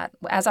 So that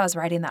as I was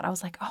writing that, I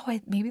was like, oh,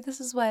 maybe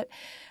this is what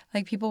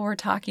like people were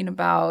talking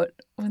about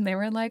when they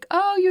were like,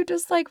 oh, you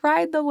just like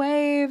ride the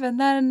wave and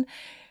then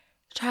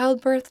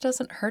childbirth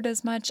doesn't hurt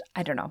as much.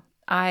 I don't know.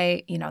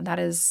 That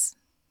is,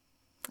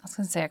 I was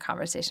going to say a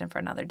conversation for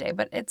another day,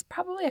 but it's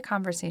probably a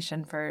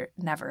conversation for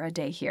never a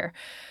day here.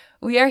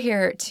 We are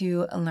here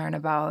to learn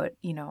about,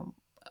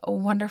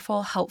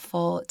 wonderful,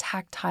 helpful,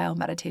 tactile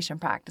meditation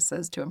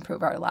practices to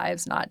improve our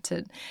lives, not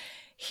to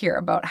hear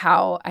about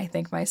how I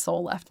think my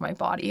soul left my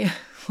body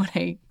when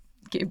I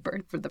gave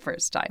birth for the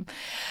first time.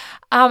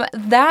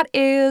 That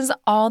is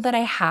all that I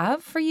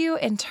have for you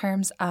in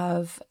terms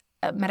of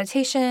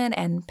meditation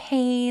and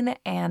pain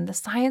and the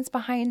science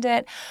behind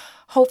it.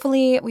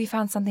 Hopefully we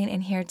found something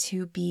in here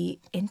to be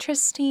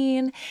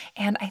interesting,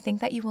 and I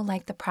think that you will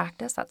like the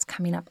practice that's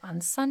coming up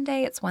on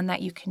Sunday. It's one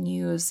that you can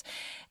use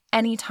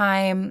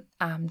anytime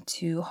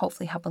to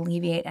hopefully help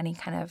alleviate any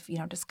kind of,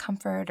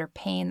 discomfort or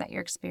pain that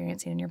you're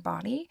experiencing in your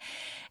body.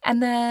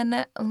 And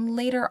then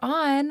later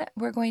on,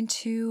 we're going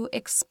to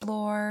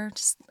explore,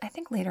 I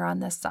think later on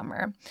this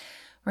summer,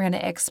 we're going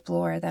to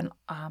explore then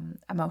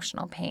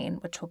emotional pain,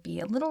 which will be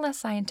a little less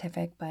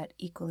scientific, but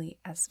equally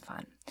as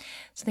fun.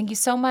 So thank you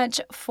so much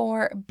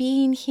for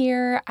being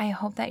here. I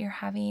hope that you're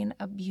having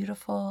a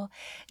beautiful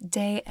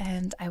day,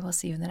 and I will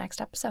see you in the next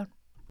episode.